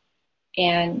viewpoints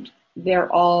and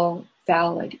they're all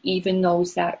valid, even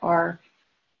those that are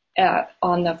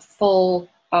on the full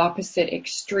opposite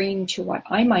extreme to what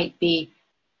I might be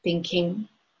thinking.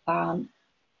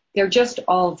 They're just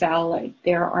all valid.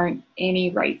 There aren't any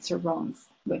rights or wrongs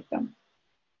with them.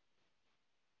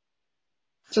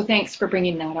 So thanks for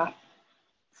bringing that up.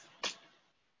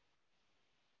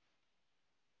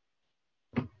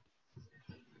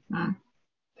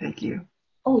 Thank you.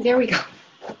 Oh, there we go.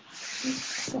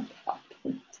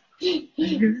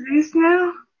 You this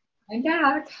now? I'm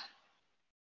back.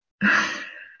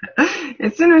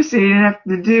 It's interesting. You didn't have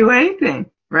to do anything,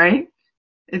 right?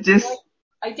 It just.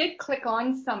 I did click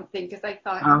on something because I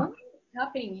thought, what's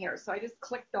happening here? So I just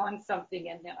clicked on something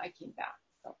and then I came back.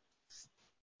 So.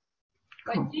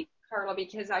 But Cool. thanks, Carla,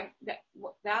 because I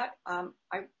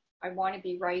want to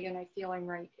be right and I feel I'm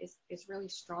right is really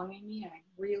strong in me, and I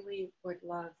really would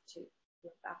love to do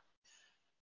that.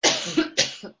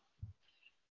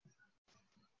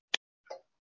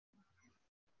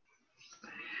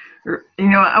 You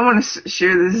know, I want to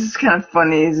share this. This is kind of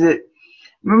funny. Is it?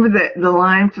 Remember the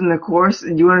line from the Course?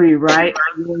 You want to be right,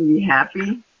 you want to be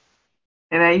happy.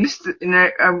 And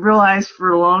I realized for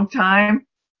a long time,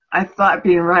 I thought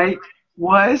being right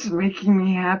was making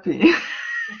me happy.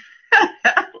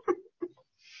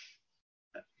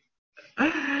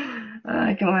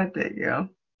 I can let that go.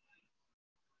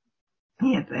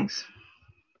 Yeah, thanks.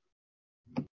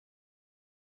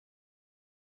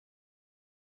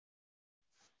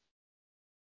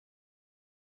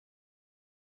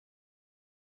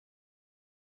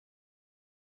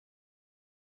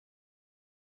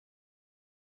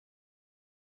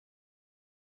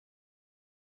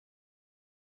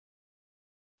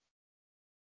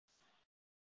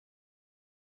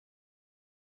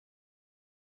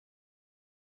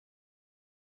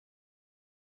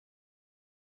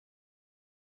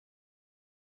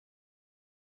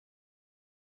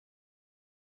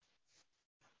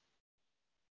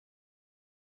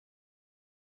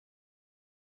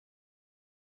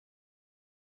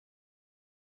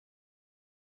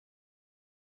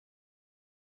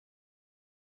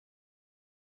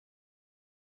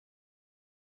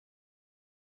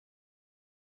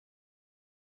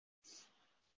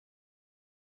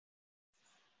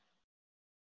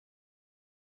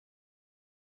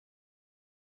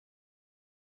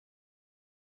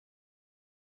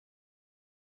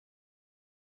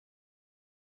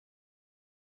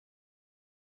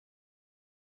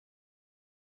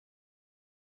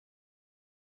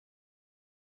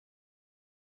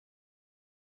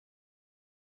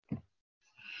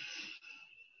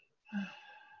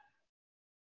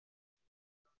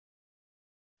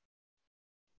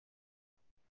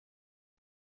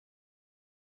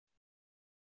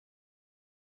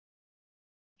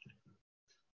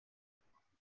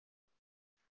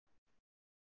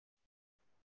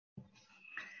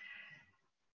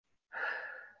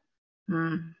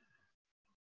 Hmm.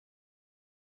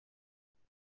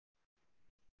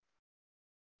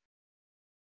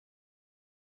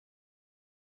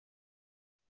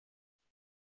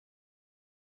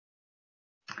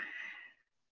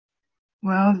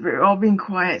 Well, they're all being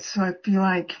quiet, so I feel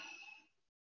like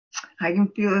I can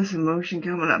feel this emotion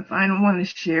coming up. I don't want to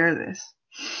share this.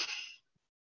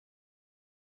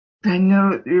 I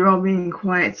know you're all being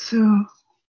quiet, so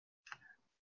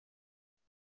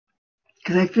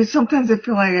because sometimes I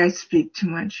feel like I speak too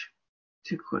much,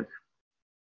 too quick.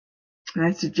 And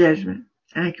that's a judgment,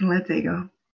 and I can let that go.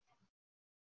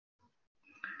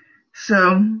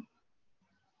 So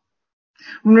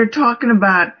when we're talking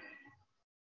about,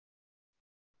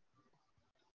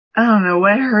 I don't know,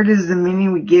 what I heard is the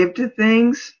meaning we give to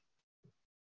things,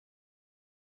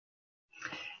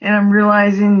 and I'm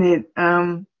realizing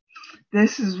that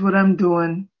this is what I'm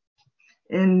doing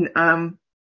in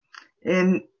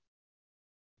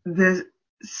the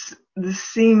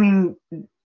seeming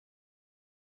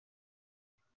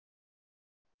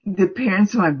the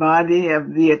appearance of my body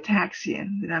of the ataxia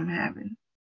that I'm having.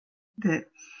 That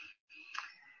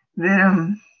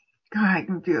God, I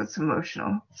can feel it's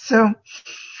emotional. So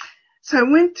I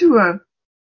went to a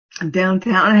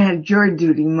downtown. I had jury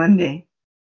duty Monday.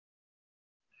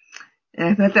 And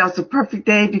I thought that was a perfect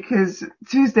day because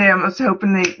Tuesday I was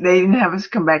hoping they didn't have us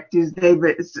come back Tuesday,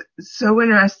 but it's so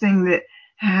interesting that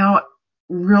how I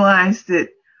realized that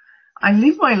I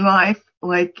live my life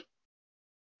like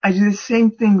I do the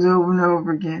same things over and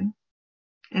over again.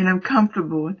 And I'm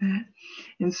comfortable with that.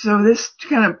 And so this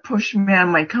kind of pushed me out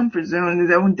of my comfort zone. As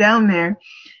I went down there,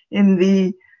 and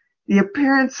the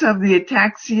appearance of the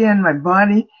ataxia in my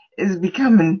body is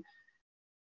becoming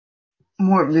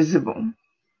more visible.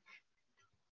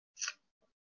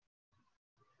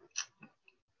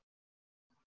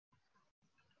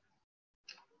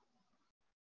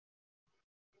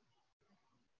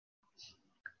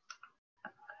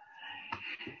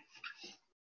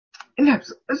 And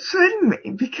it's upsetting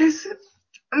me because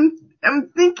I'm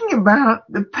thinking about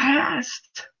the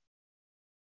past.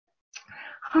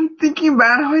 I'm thinking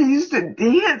about how I used to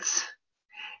dance,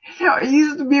 how I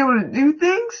used to be able to do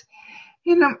things,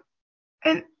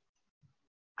 and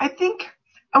I think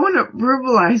I want to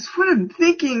verbalize what I'm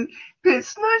thinking, but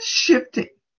it's not shifting.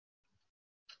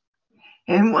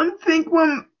 And one thing,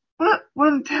 what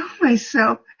I'm telling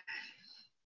myself,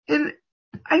 and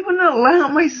I want to allow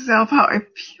myself how I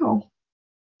feel.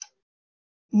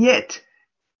 Yet,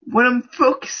 what I'm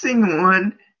focusing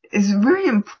on is very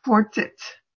important.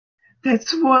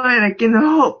 That's why, like in the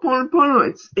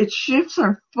Ho'oponopono, it shifts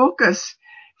our focus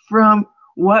from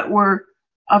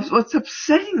what's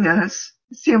upsetting us.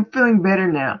 See, I'm feeling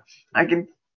better now. I can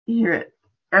hear it.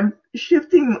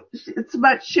 It's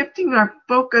about shifting our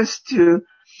focus to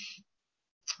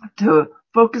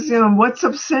focusing on what's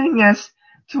upsetting us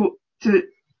to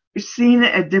seeing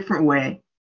it a different way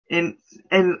and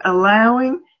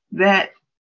allowing that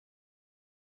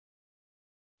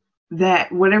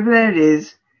whatever that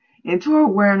is into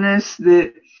awareness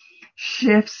that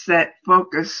shifts that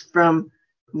focus from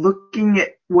looking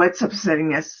at what's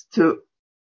upsetting us to,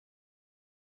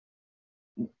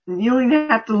 you don't even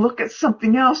have to look at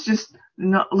something else, just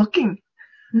not looking,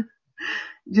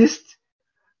 just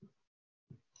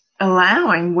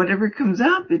allowing whatever comes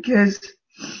up, because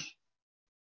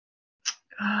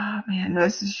oh man, no,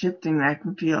 this is shifting. I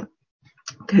can feel,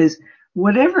 because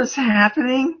whatever's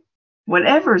happening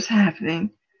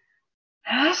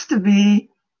has to be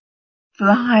for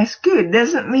the highest good.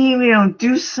 Doesn't mean we don't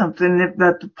do something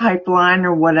about the pipeline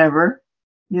or whatever.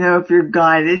 If you're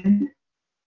guided,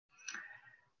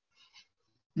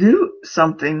 do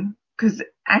something, because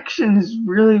action is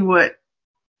really what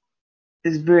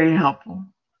is very helpful.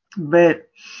 But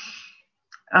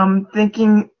I'm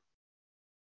thinking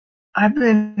I've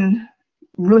been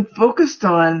really focused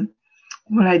on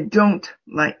what I don't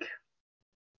like.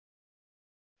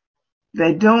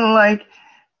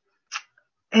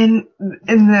 And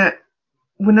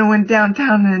when I went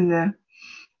downtown in the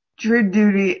jury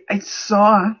duty, I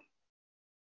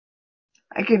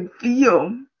could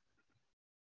feel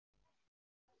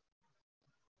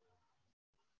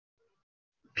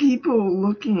people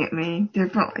looking at me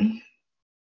differently.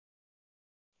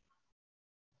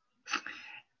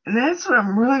 And that's what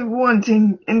I'm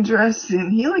really interested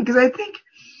in healing, because I think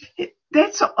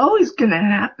that's always going to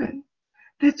happen.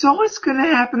 That's always going to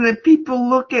happen, that people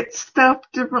look at stuff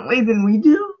differently than we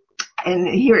do. And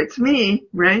here it's me,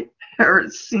 right? Or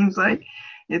it seems like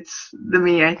it's the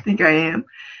me I think I am.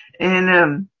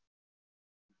 And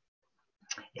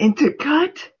to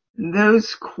cut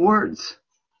those cords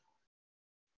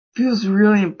feels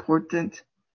really important.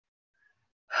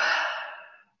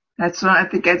 I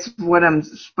think that's what I'm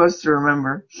supposed to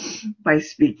remember by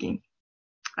speaking.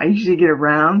 I usually get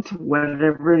around to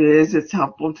whatever it is that's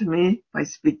helpful to me by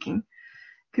speaking,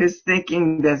 because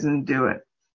thinking doesn't do it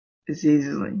as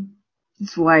easily.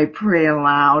 That's why I pray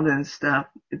aloud and stuff.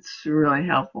 It's really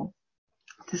helpful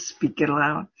to speak it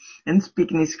aloud and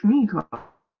speak in these community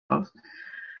calls.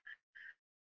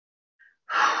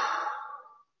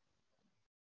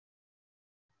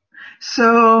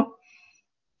 So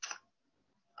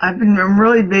I'm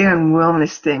really big on wellness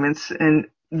statements, and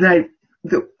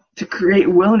to create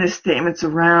wellness statements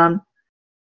around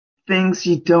things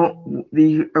that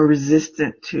you are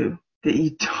resistant to,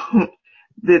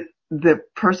 that the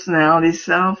personality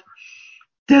self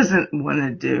doesn't want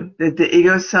to do, that the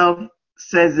ego self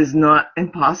says is not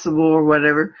impossible or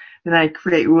whatever, then I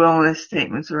create wellness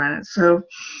statements around it. So,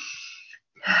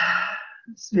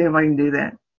 let's see if I can do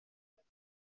that.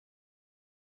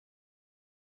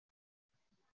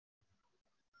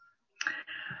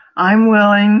 I'm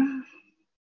willing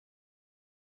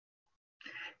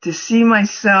to see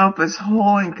myself as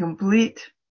whole and complete,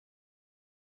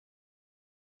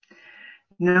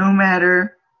 no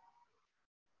matter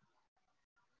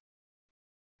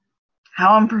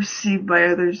how I'm perceived by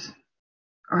others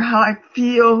or how I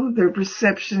feel their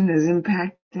perception is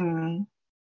impacting me.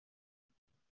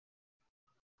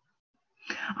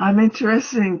 I'm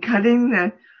interested in cutting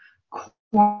the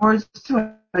cords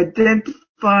to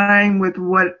identifying with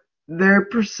what their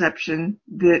perception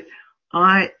that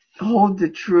I hold the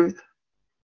truth.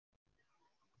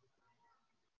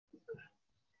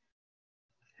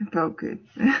 It felt good.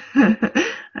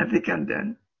 I think I'm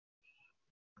done.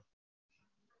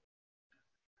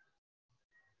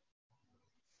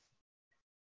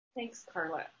 Thanks,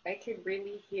 Carla. I could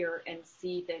really hear and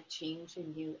see the change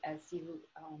in you as you,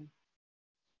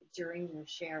 during your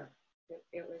share.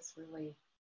 It was really,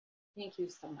 thank you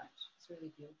so much. It's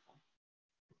really beautiful.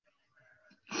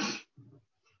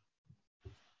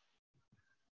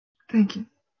 Thank you.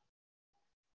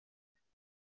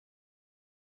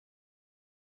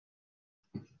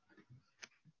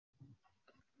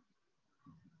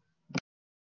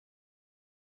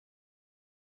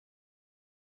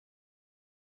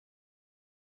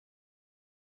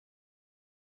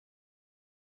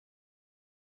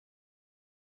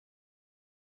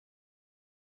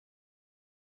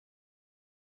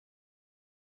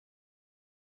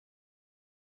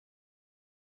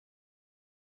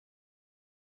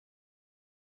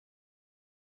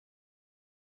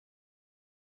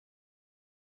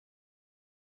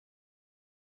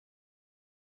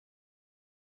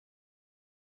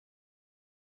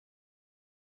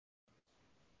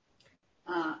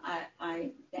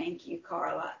 I thank you,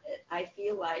 Carla. I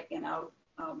feel like,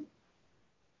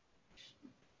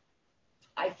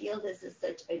 I feel this is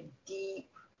such a deep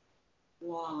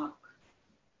walk.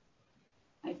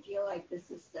 I feel like this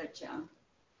is such a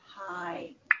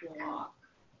high walk.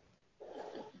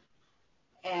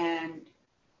 And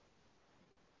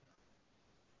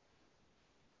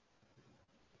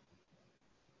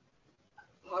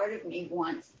part of me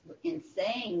wants, in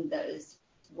saying those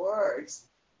words,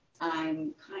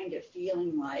 I'm kind of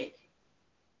feeling like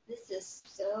this is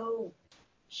so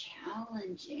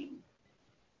challenging.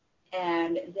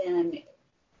 And then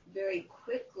very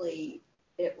quickly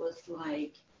it was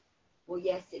like, well,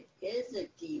 yes, it is a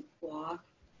deep walk.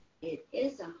 It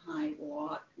is a high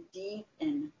walk, deep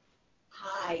and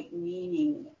high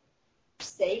meaning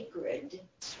sacred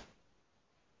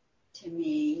to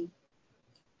me.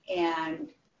 And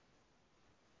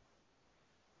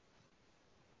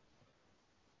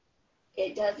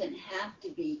it doesn't have to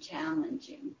be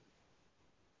challenging.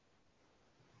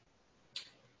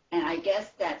 And I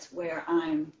guess that's where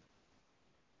I'm,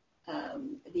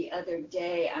 the other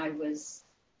day I was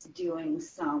doing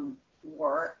some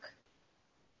work,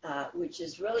 which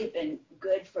has really been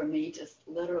good for me, just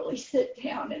literally sit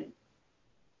down and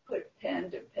put pen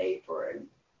to paper,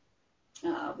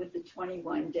 and with the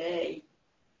 21 day,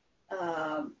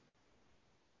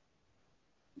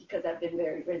 because I've been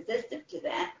very resistant to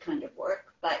that kind of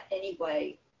work. But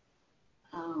anyway,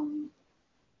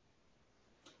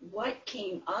 what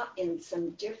came up in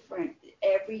some different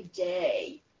every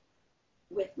day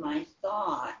with my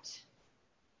thought,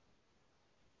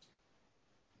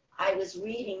 I was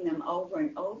reading them over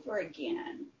and over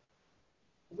again,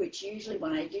 which usually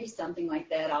when I do something like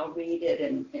that, I'll read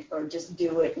it or just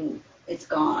do it and it's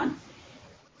gone.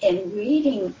 And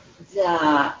reading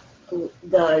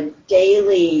the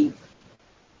daily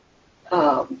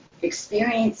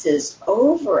experiences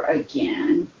over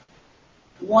again,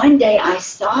 one day I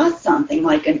saw something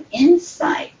like an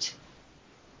insight,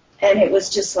 And it was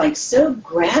just like so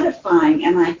gratifying.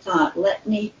 And I thought, let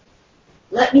me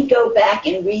go back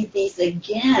and read these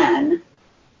again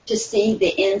to see the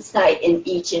insight in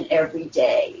each and every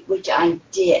day, which I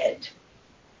did.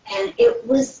 And it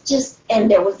was just, and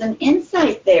there was an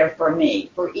insight there for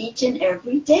me for each and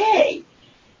every day,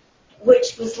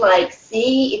 which was like,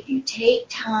 see, if you take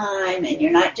time and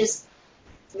you're not just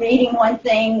reading one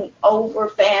thing over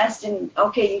fast and,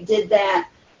 okay, you did that.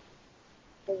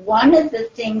 One of the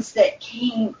things that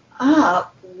came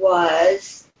up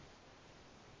was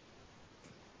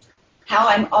how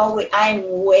I'm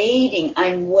waiting. I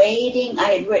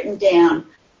had written down,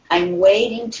 I'm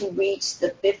waiting to reach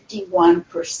the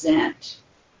 51%.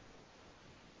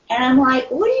 And I'm like,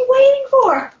 what are you waiting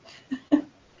for?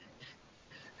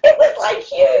 It was like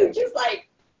huge. It's like,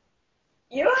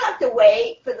 you don't have to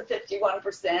wait for the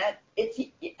 51%.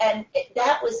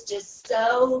 That was just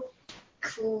so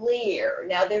clear.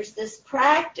 Now there's this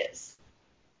practice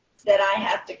that I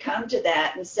have to come to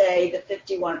that and say the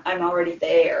 51, I'm already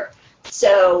there.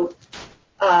 So,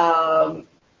 I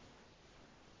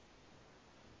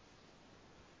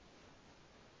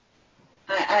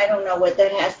don't know what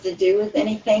that has to do with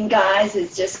anything, guys.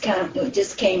 It just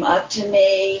came up to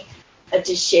me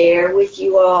to share with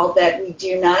you all that we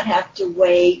do not have to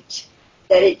wait,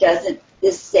 that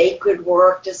this sacred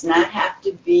work does not have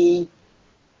to be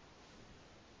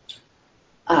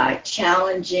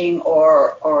challenging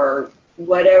or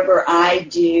whatever I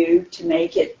do to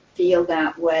make it feel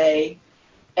that way,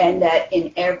 and that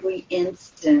in every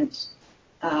instant,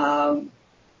 for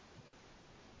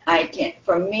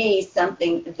me,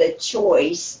 the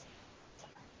choice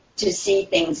to see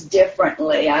things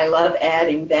differently. I love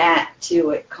adding that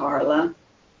to it, Carla,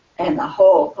 and the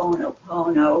whole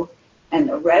Ho'oponopono and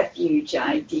the refuge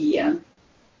idea,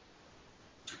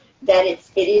 that it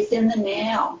is in the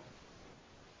now.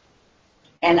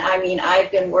 And I mean, I've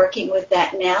been working with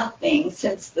that now thing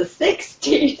since the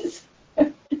 60s.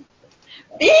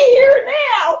 Be here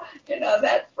now.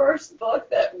 That first book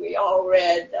that we all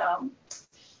read,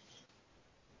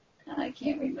 I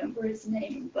can't remember his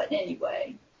name, but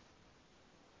anyway,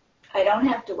 I don't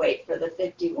have to wait for the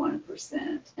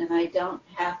 51%, and I don't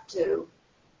have to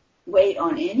wait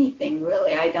on anything,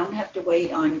 really. I don't have to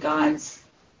wait on God's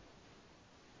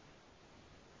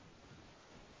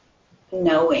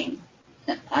knowing.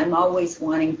 I'm always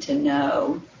wanting to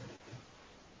know.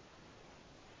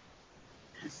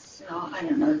 So, I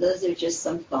don't know, those are just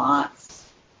some thoughts.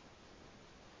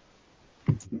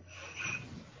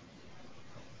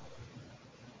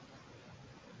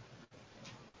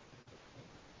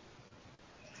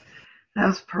 That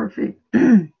was perfect,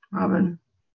 Robin.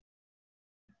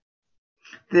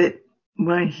 That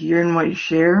what I hear and what you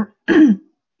share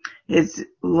is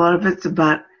a lot of it's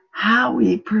about how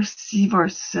we perceive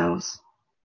ourselves.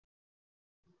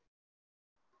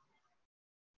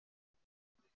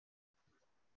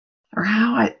 Or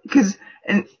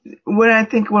and what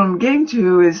I'm getting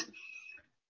to is,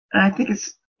 and I think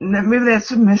maybe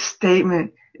that's a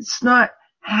misstatement. It's not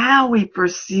how we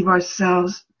perceive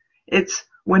ourselves. It's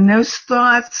when those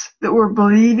thoughts that we're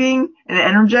believing and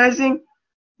energizing,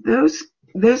 those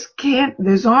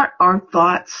aren't our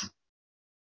thoughts.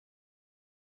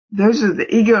 Those are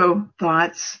the ego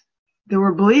thoughts that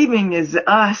we're believing is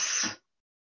us.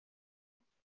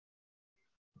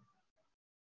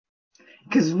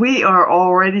 Because we are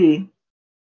already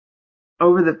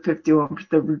over the 51%.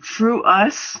 The true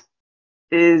us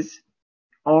is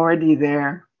already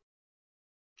there.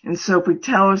 And so if we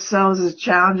tell ourselves it's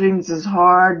challenging, this is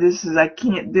hard, I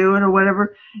can't do it or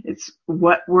whatever, it's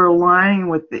what we're aligning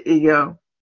with the ego.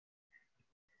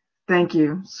 Thank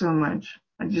you so much.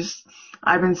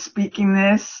 I've been speaking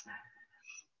this,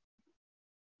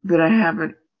 but I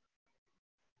haven't.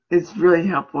 It's really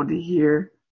helpful to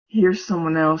hear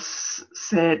someone else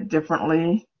say it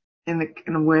differently in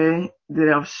a way that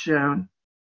I've shown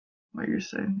what you're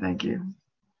saying. Thank you.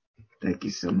 Thank you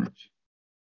so much.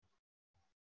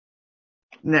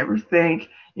 Never think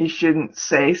you shouldn't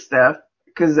say stuff,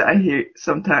 because I hear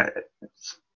sometimes,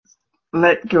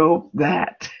 let go of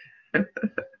that.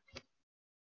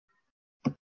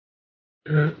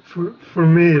 For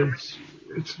me,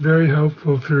 it's very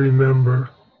helpful to remember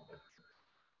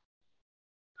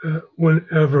that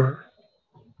whenever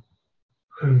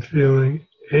I'm feeling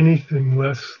anything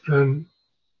less than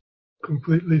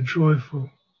completely joyful,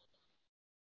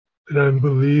 that I'm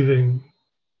believing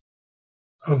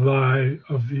a lie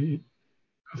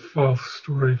a false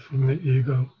story from the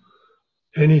ego.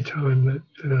 Anytime that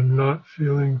I'm not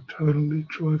feeling totally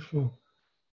joyful,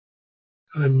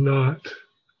 I'm not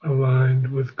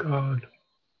aligned with God.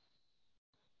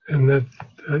 And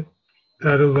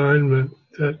that alignment,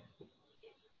 that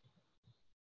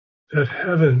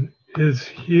heaven is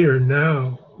here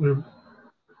now.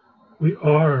 We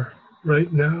are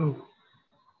right now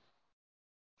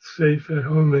safe at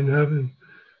home in heaven,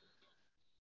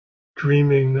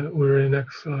 dreaming that we're in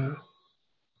exile.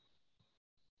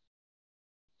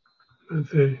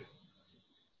 That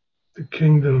the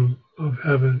kingdom of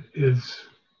heaven is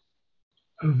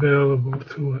available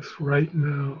to us right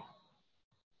now.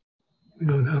 We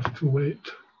don't have to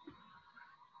wait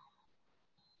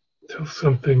till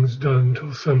something's done,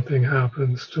 till something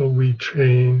happens, till we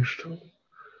change,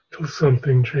 till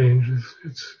something changes.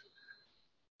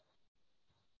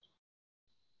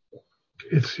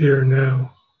 It's here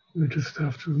now. We just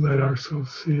have to let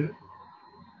ourselves see it.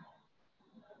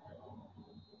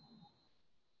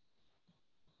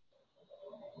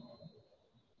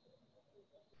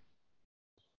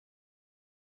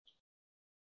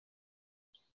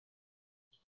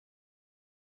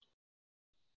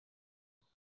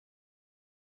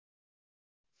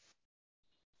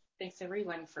 Thanks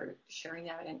everyone for sharing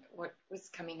that. And what was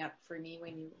coming up for me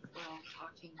when you were all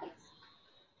talking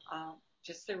was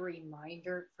just a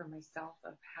reminder for myself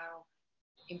of how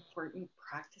important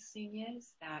practicing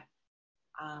is.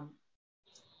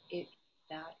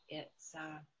 It's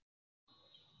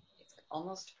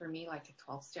almost for me like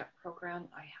a 12-step program.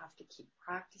 I have to keep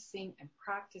practicing and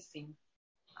practicing,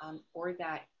 or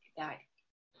that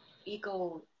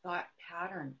ego thought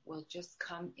pattern will just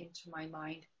come into my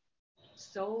mind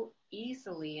so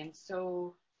easily and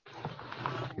so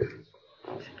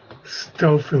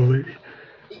stealthily.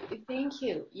 Thank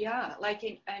you. Yeah,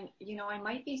 and I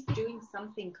might be doing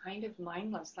something kind of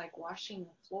mindless, like washing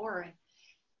the floor, and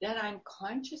then I'm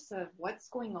conscious of what's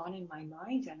going on in my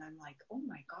mind, and I'm like, oh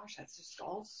my gosh, that's just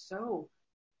all so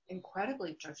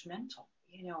incredibly judgmental,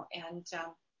 and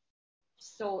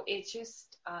so it's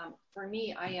just, for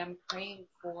me, I am praying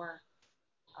for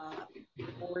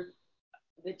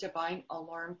the divine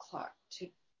alarm clock to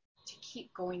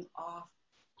keep going off,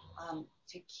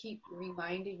 to keep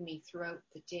reminding me throughout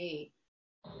the day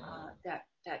that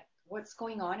what's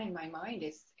going on in my mind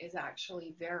is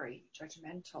actually very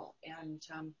judgmental,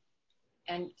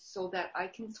 and so that I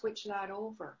can switch that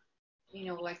over,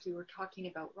 like you were talking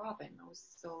about, Robin,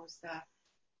 those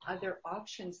other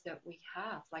options that we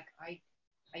have. Like I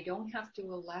don't have to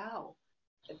allow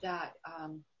that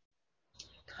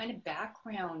kind of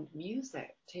background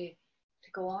music to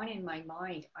go on in my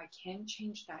mind. I can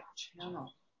change that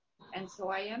channel. And so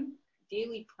I am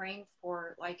daily praying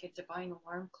for like a divine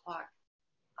alarm clock,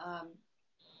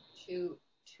 to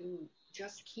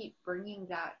just keep bringing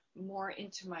that more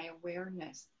into my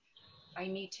awareness. I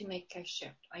need to make a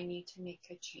shift. I need to make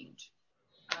a change.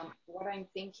 What I'm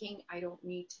thinking, I don't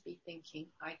need to be thinking.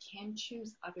 I can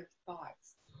choose other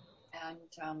thoughts. And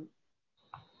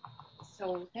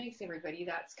so thanks, everybody.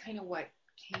 That's kind of what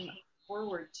came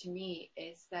forward to me,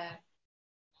 is the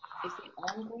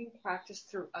ongoing practice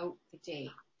throughout the day,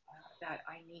 that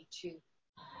I need to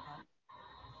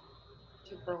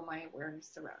grow my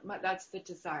awareness around. That's the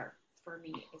desire for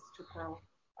me, is to grow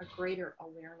a greater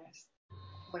awareness of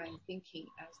what I'm thinking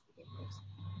as the difference.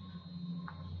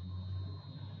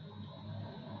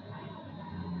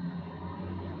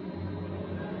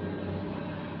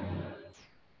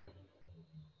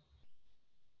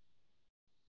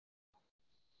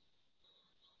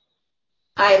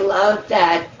 I love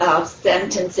that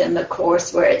sentence in the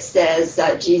Course where it says,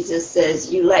 Jesus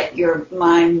says, you let your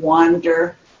mind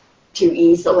wander too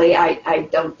easily. I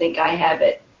don't think I have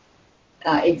it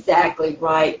exactly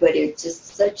right, but it's just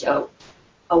such a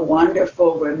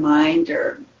wonderful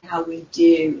reminder how we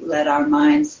do let our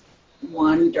minds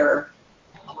wander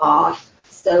off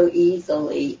so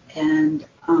easily. And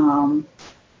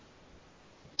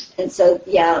so,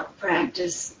 yeah,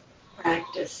 practice.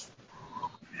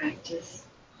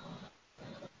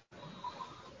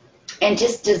 And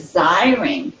just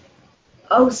desiring,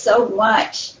 so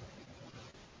much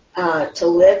to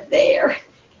live there.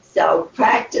 So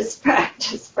practice.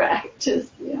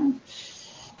 Yeah.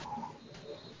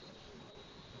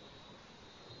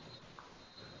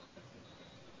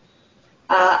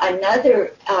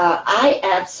 I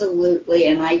absolutely,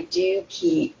 and I do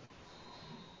keep.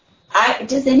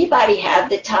 Does anybody have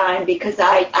the time? Because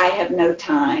I have no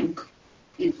time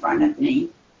in front of me.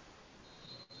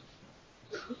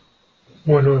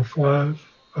 105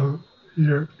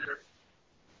 here.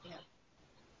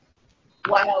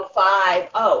 105.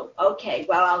 Oh, okay.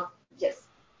 Well, I'll just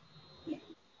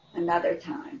another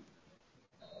time.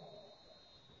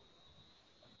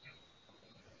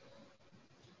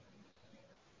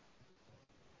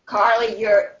 Carly,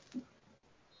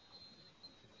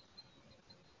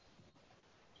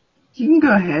 You can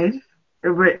go ahead.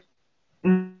 But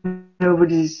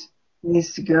nobody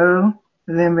needs to go.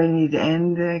 Does anybody need to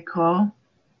end the call?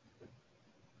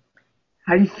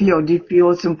 How do you feel? Do you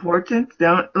feel it's important?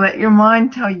 Don't let your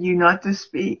mind tell you not to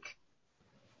speak.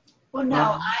 Well,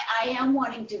 no, I am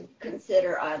wanting to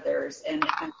consider others, and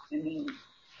I mean,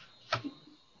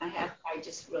 I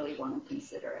just really want to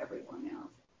consider everyone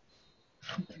else.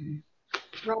 Okay.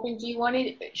 Robin, do you want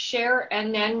to share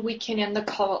and then we can end the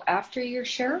call after your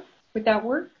share? Would that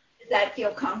work? Does that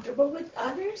feel comfortable with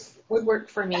others? Would work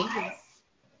for me. Yes.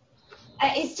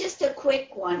 It's just a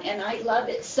quick one, and I love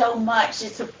it so much.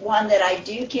 It's one that I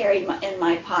do carry in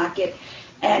my pocket,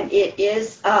 and it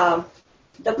is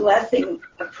the blessing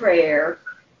prayer.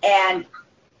 And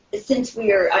since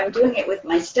I'm doing it with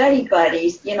my study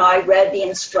buddies, I read the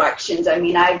instructions. I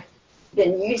mean, I've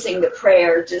been using the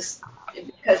prayer just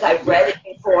because I've read it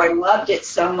before and loved it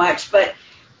so much. But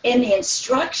in the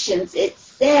instructions, it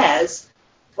says,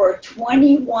 for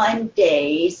 21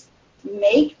 days,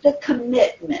 make the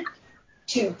commitment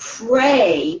to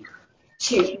pray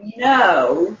to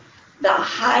know the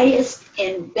highest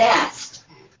and best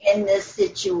in this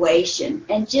situation.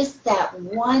 And just that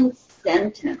one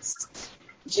sentence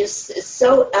just is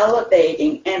so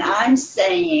elevating. And I'm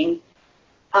saying,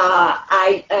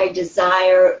 I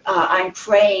desire, I'm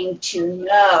praying to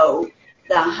know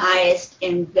the highest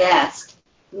and best,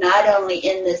 not only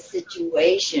in this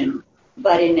situation,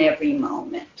 but in every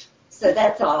moment. So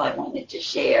that's all I wanted to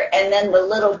share. And then the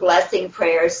little blessing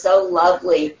prayer is so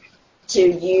lovely to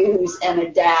use and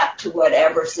adapt to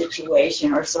whatever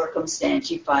situation or circumstance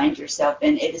you find yourself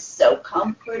in. It is so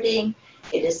comforting.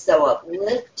 It is so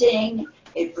uplifting.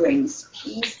 It brings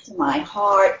peace to my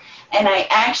heart. And I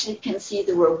actually can see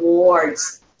the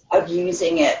rewards of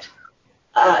using it,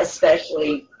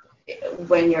 especially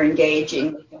when you're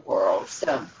engaging with the world.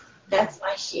 So that's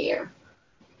my share.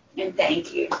 And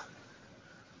thank you.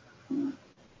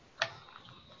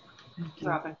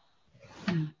 Robin.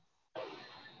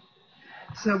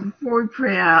 So before we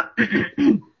pray out,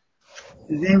 does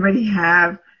anybody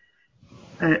have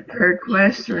a prayer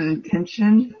request or an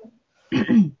intention?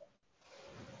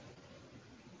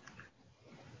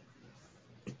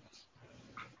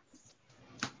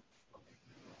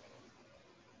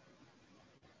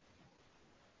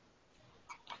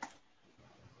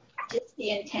 Just the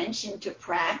intention to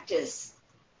practice,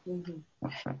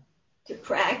 Mm-hmm. to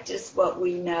practice what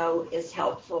we know is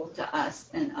helpful to us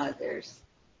and others.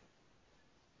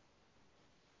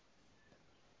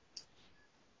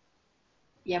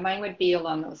 Yeah, mine would be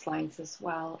along those lines as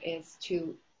well, is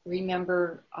to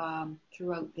remember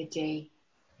throughout the day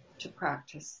to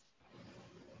practice.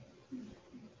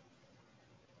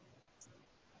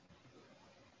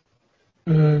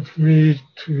 For me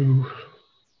to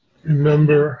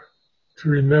remember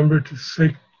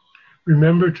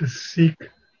to seek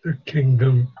the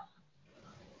kingdom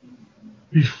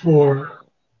before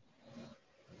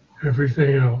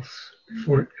everything else,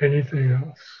 before anything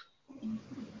else.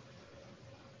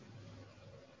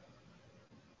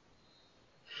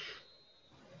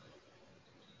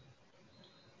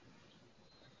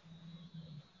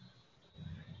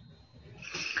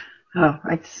 Oh,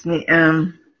 I just need,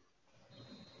 I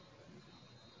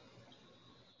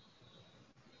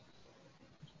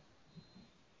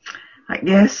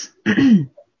guess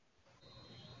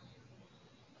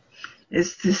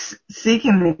it's to seek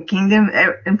in the kingdom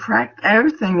and practice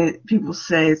everything that people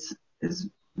say is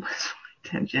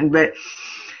attention. But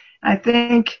I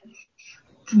think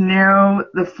to narrow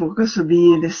the focus would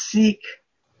be to seek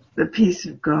the peace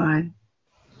of God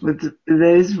that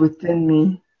is within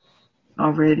me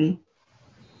already,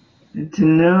 and to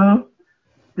know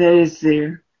that it's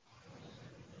there.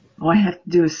 All I have to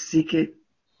do is seek it.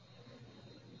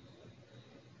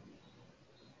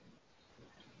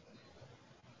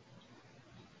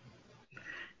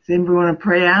 Does anybody want to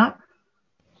pray out?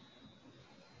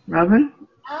 Robin?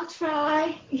 I'll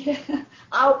try. Yeah.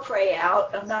 I'll pray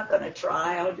out. I'm not going to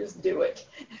try. I'll just do it.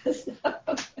 That's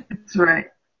right.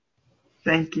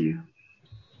 Thank you.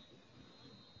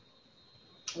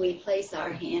 We place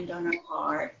our hand on our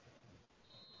heart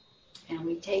and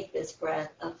we take this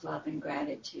breath of love and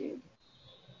gratitude.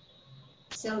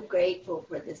 So grateful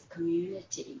for this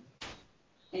community.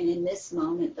 And in this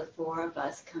moment, the four of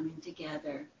us coming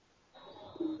together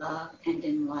in love and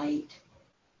in light,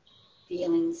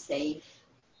 feeling safe,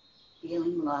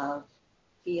 feeling love,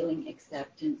 feeling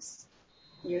acceptance.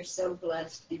 We are so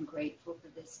blessed and grateful for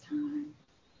this time.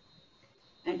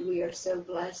 And we are so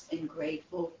blessed and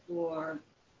grateful for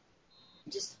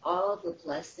just all the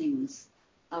blessings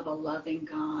of a loving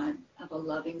God, of a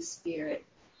loving Spirit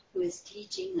who is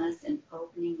teaching us and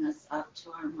opening us up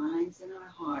to our minds and our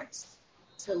hearts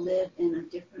to live in a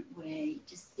different way,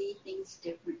 to see things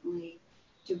differently,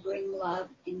 to bring love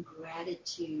and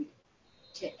gratitude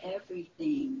to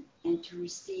everything, and to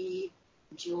receive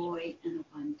joy and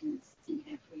abundance in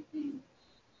everything.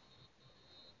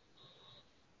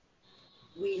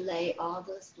 We lay all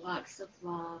those blocks of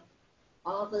love,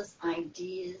 all those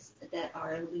ideas that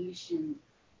are illusion,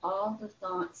 all the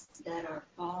thoughts that are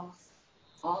false,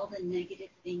 all the negative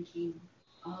thinking,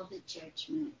 all the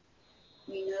judgment.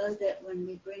 We know that when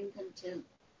we bring them to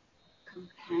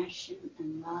compassion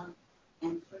and love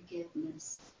and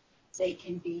forgiveness, they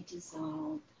can be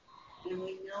dissolved. And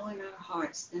we know in our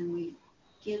hearts, then we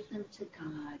give them to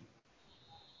God,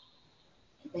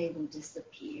 they will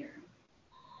disappear.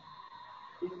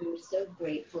 And we're so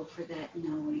grateful for that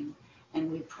knowing.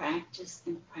 And we practice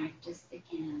and practice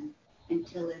again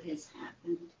until it has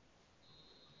happened.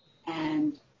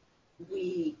 And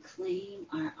we claim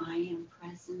our I am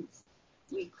presence.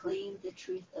 We claim the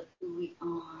truth of who we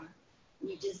are.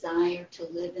 We desire to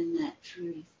live in that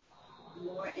truth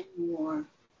more and more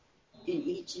in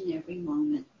each and every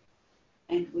moment.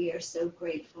 And we are so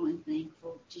grateful and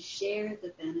thankful to share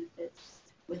the benefits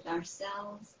with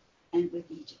ourselves and with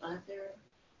each other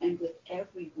and with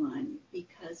everyone,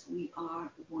 because we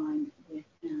are one with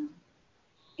them.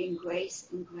 In grace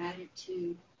and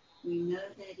gratitude, we know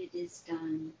that it is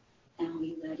done, and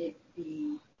we let it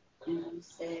be. And we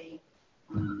say,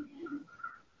 Amen.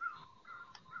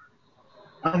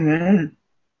 Amen.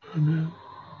 Amen.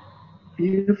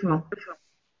 Beautiful.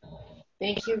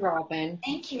 Thank you, Robin.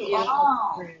 Thank you Beautiful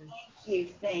all. prayer.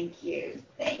 Thank you.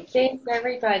 Thanks,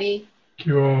 everybody. Thank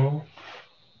you all.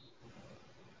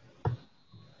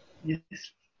 Yes.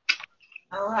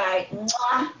 All right.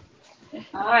 Mwah.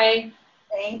 Bye.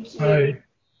 Thank you. Bye.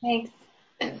 Thanks.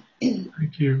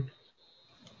 Thank you.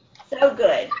 So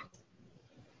good.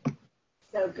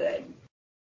 So good.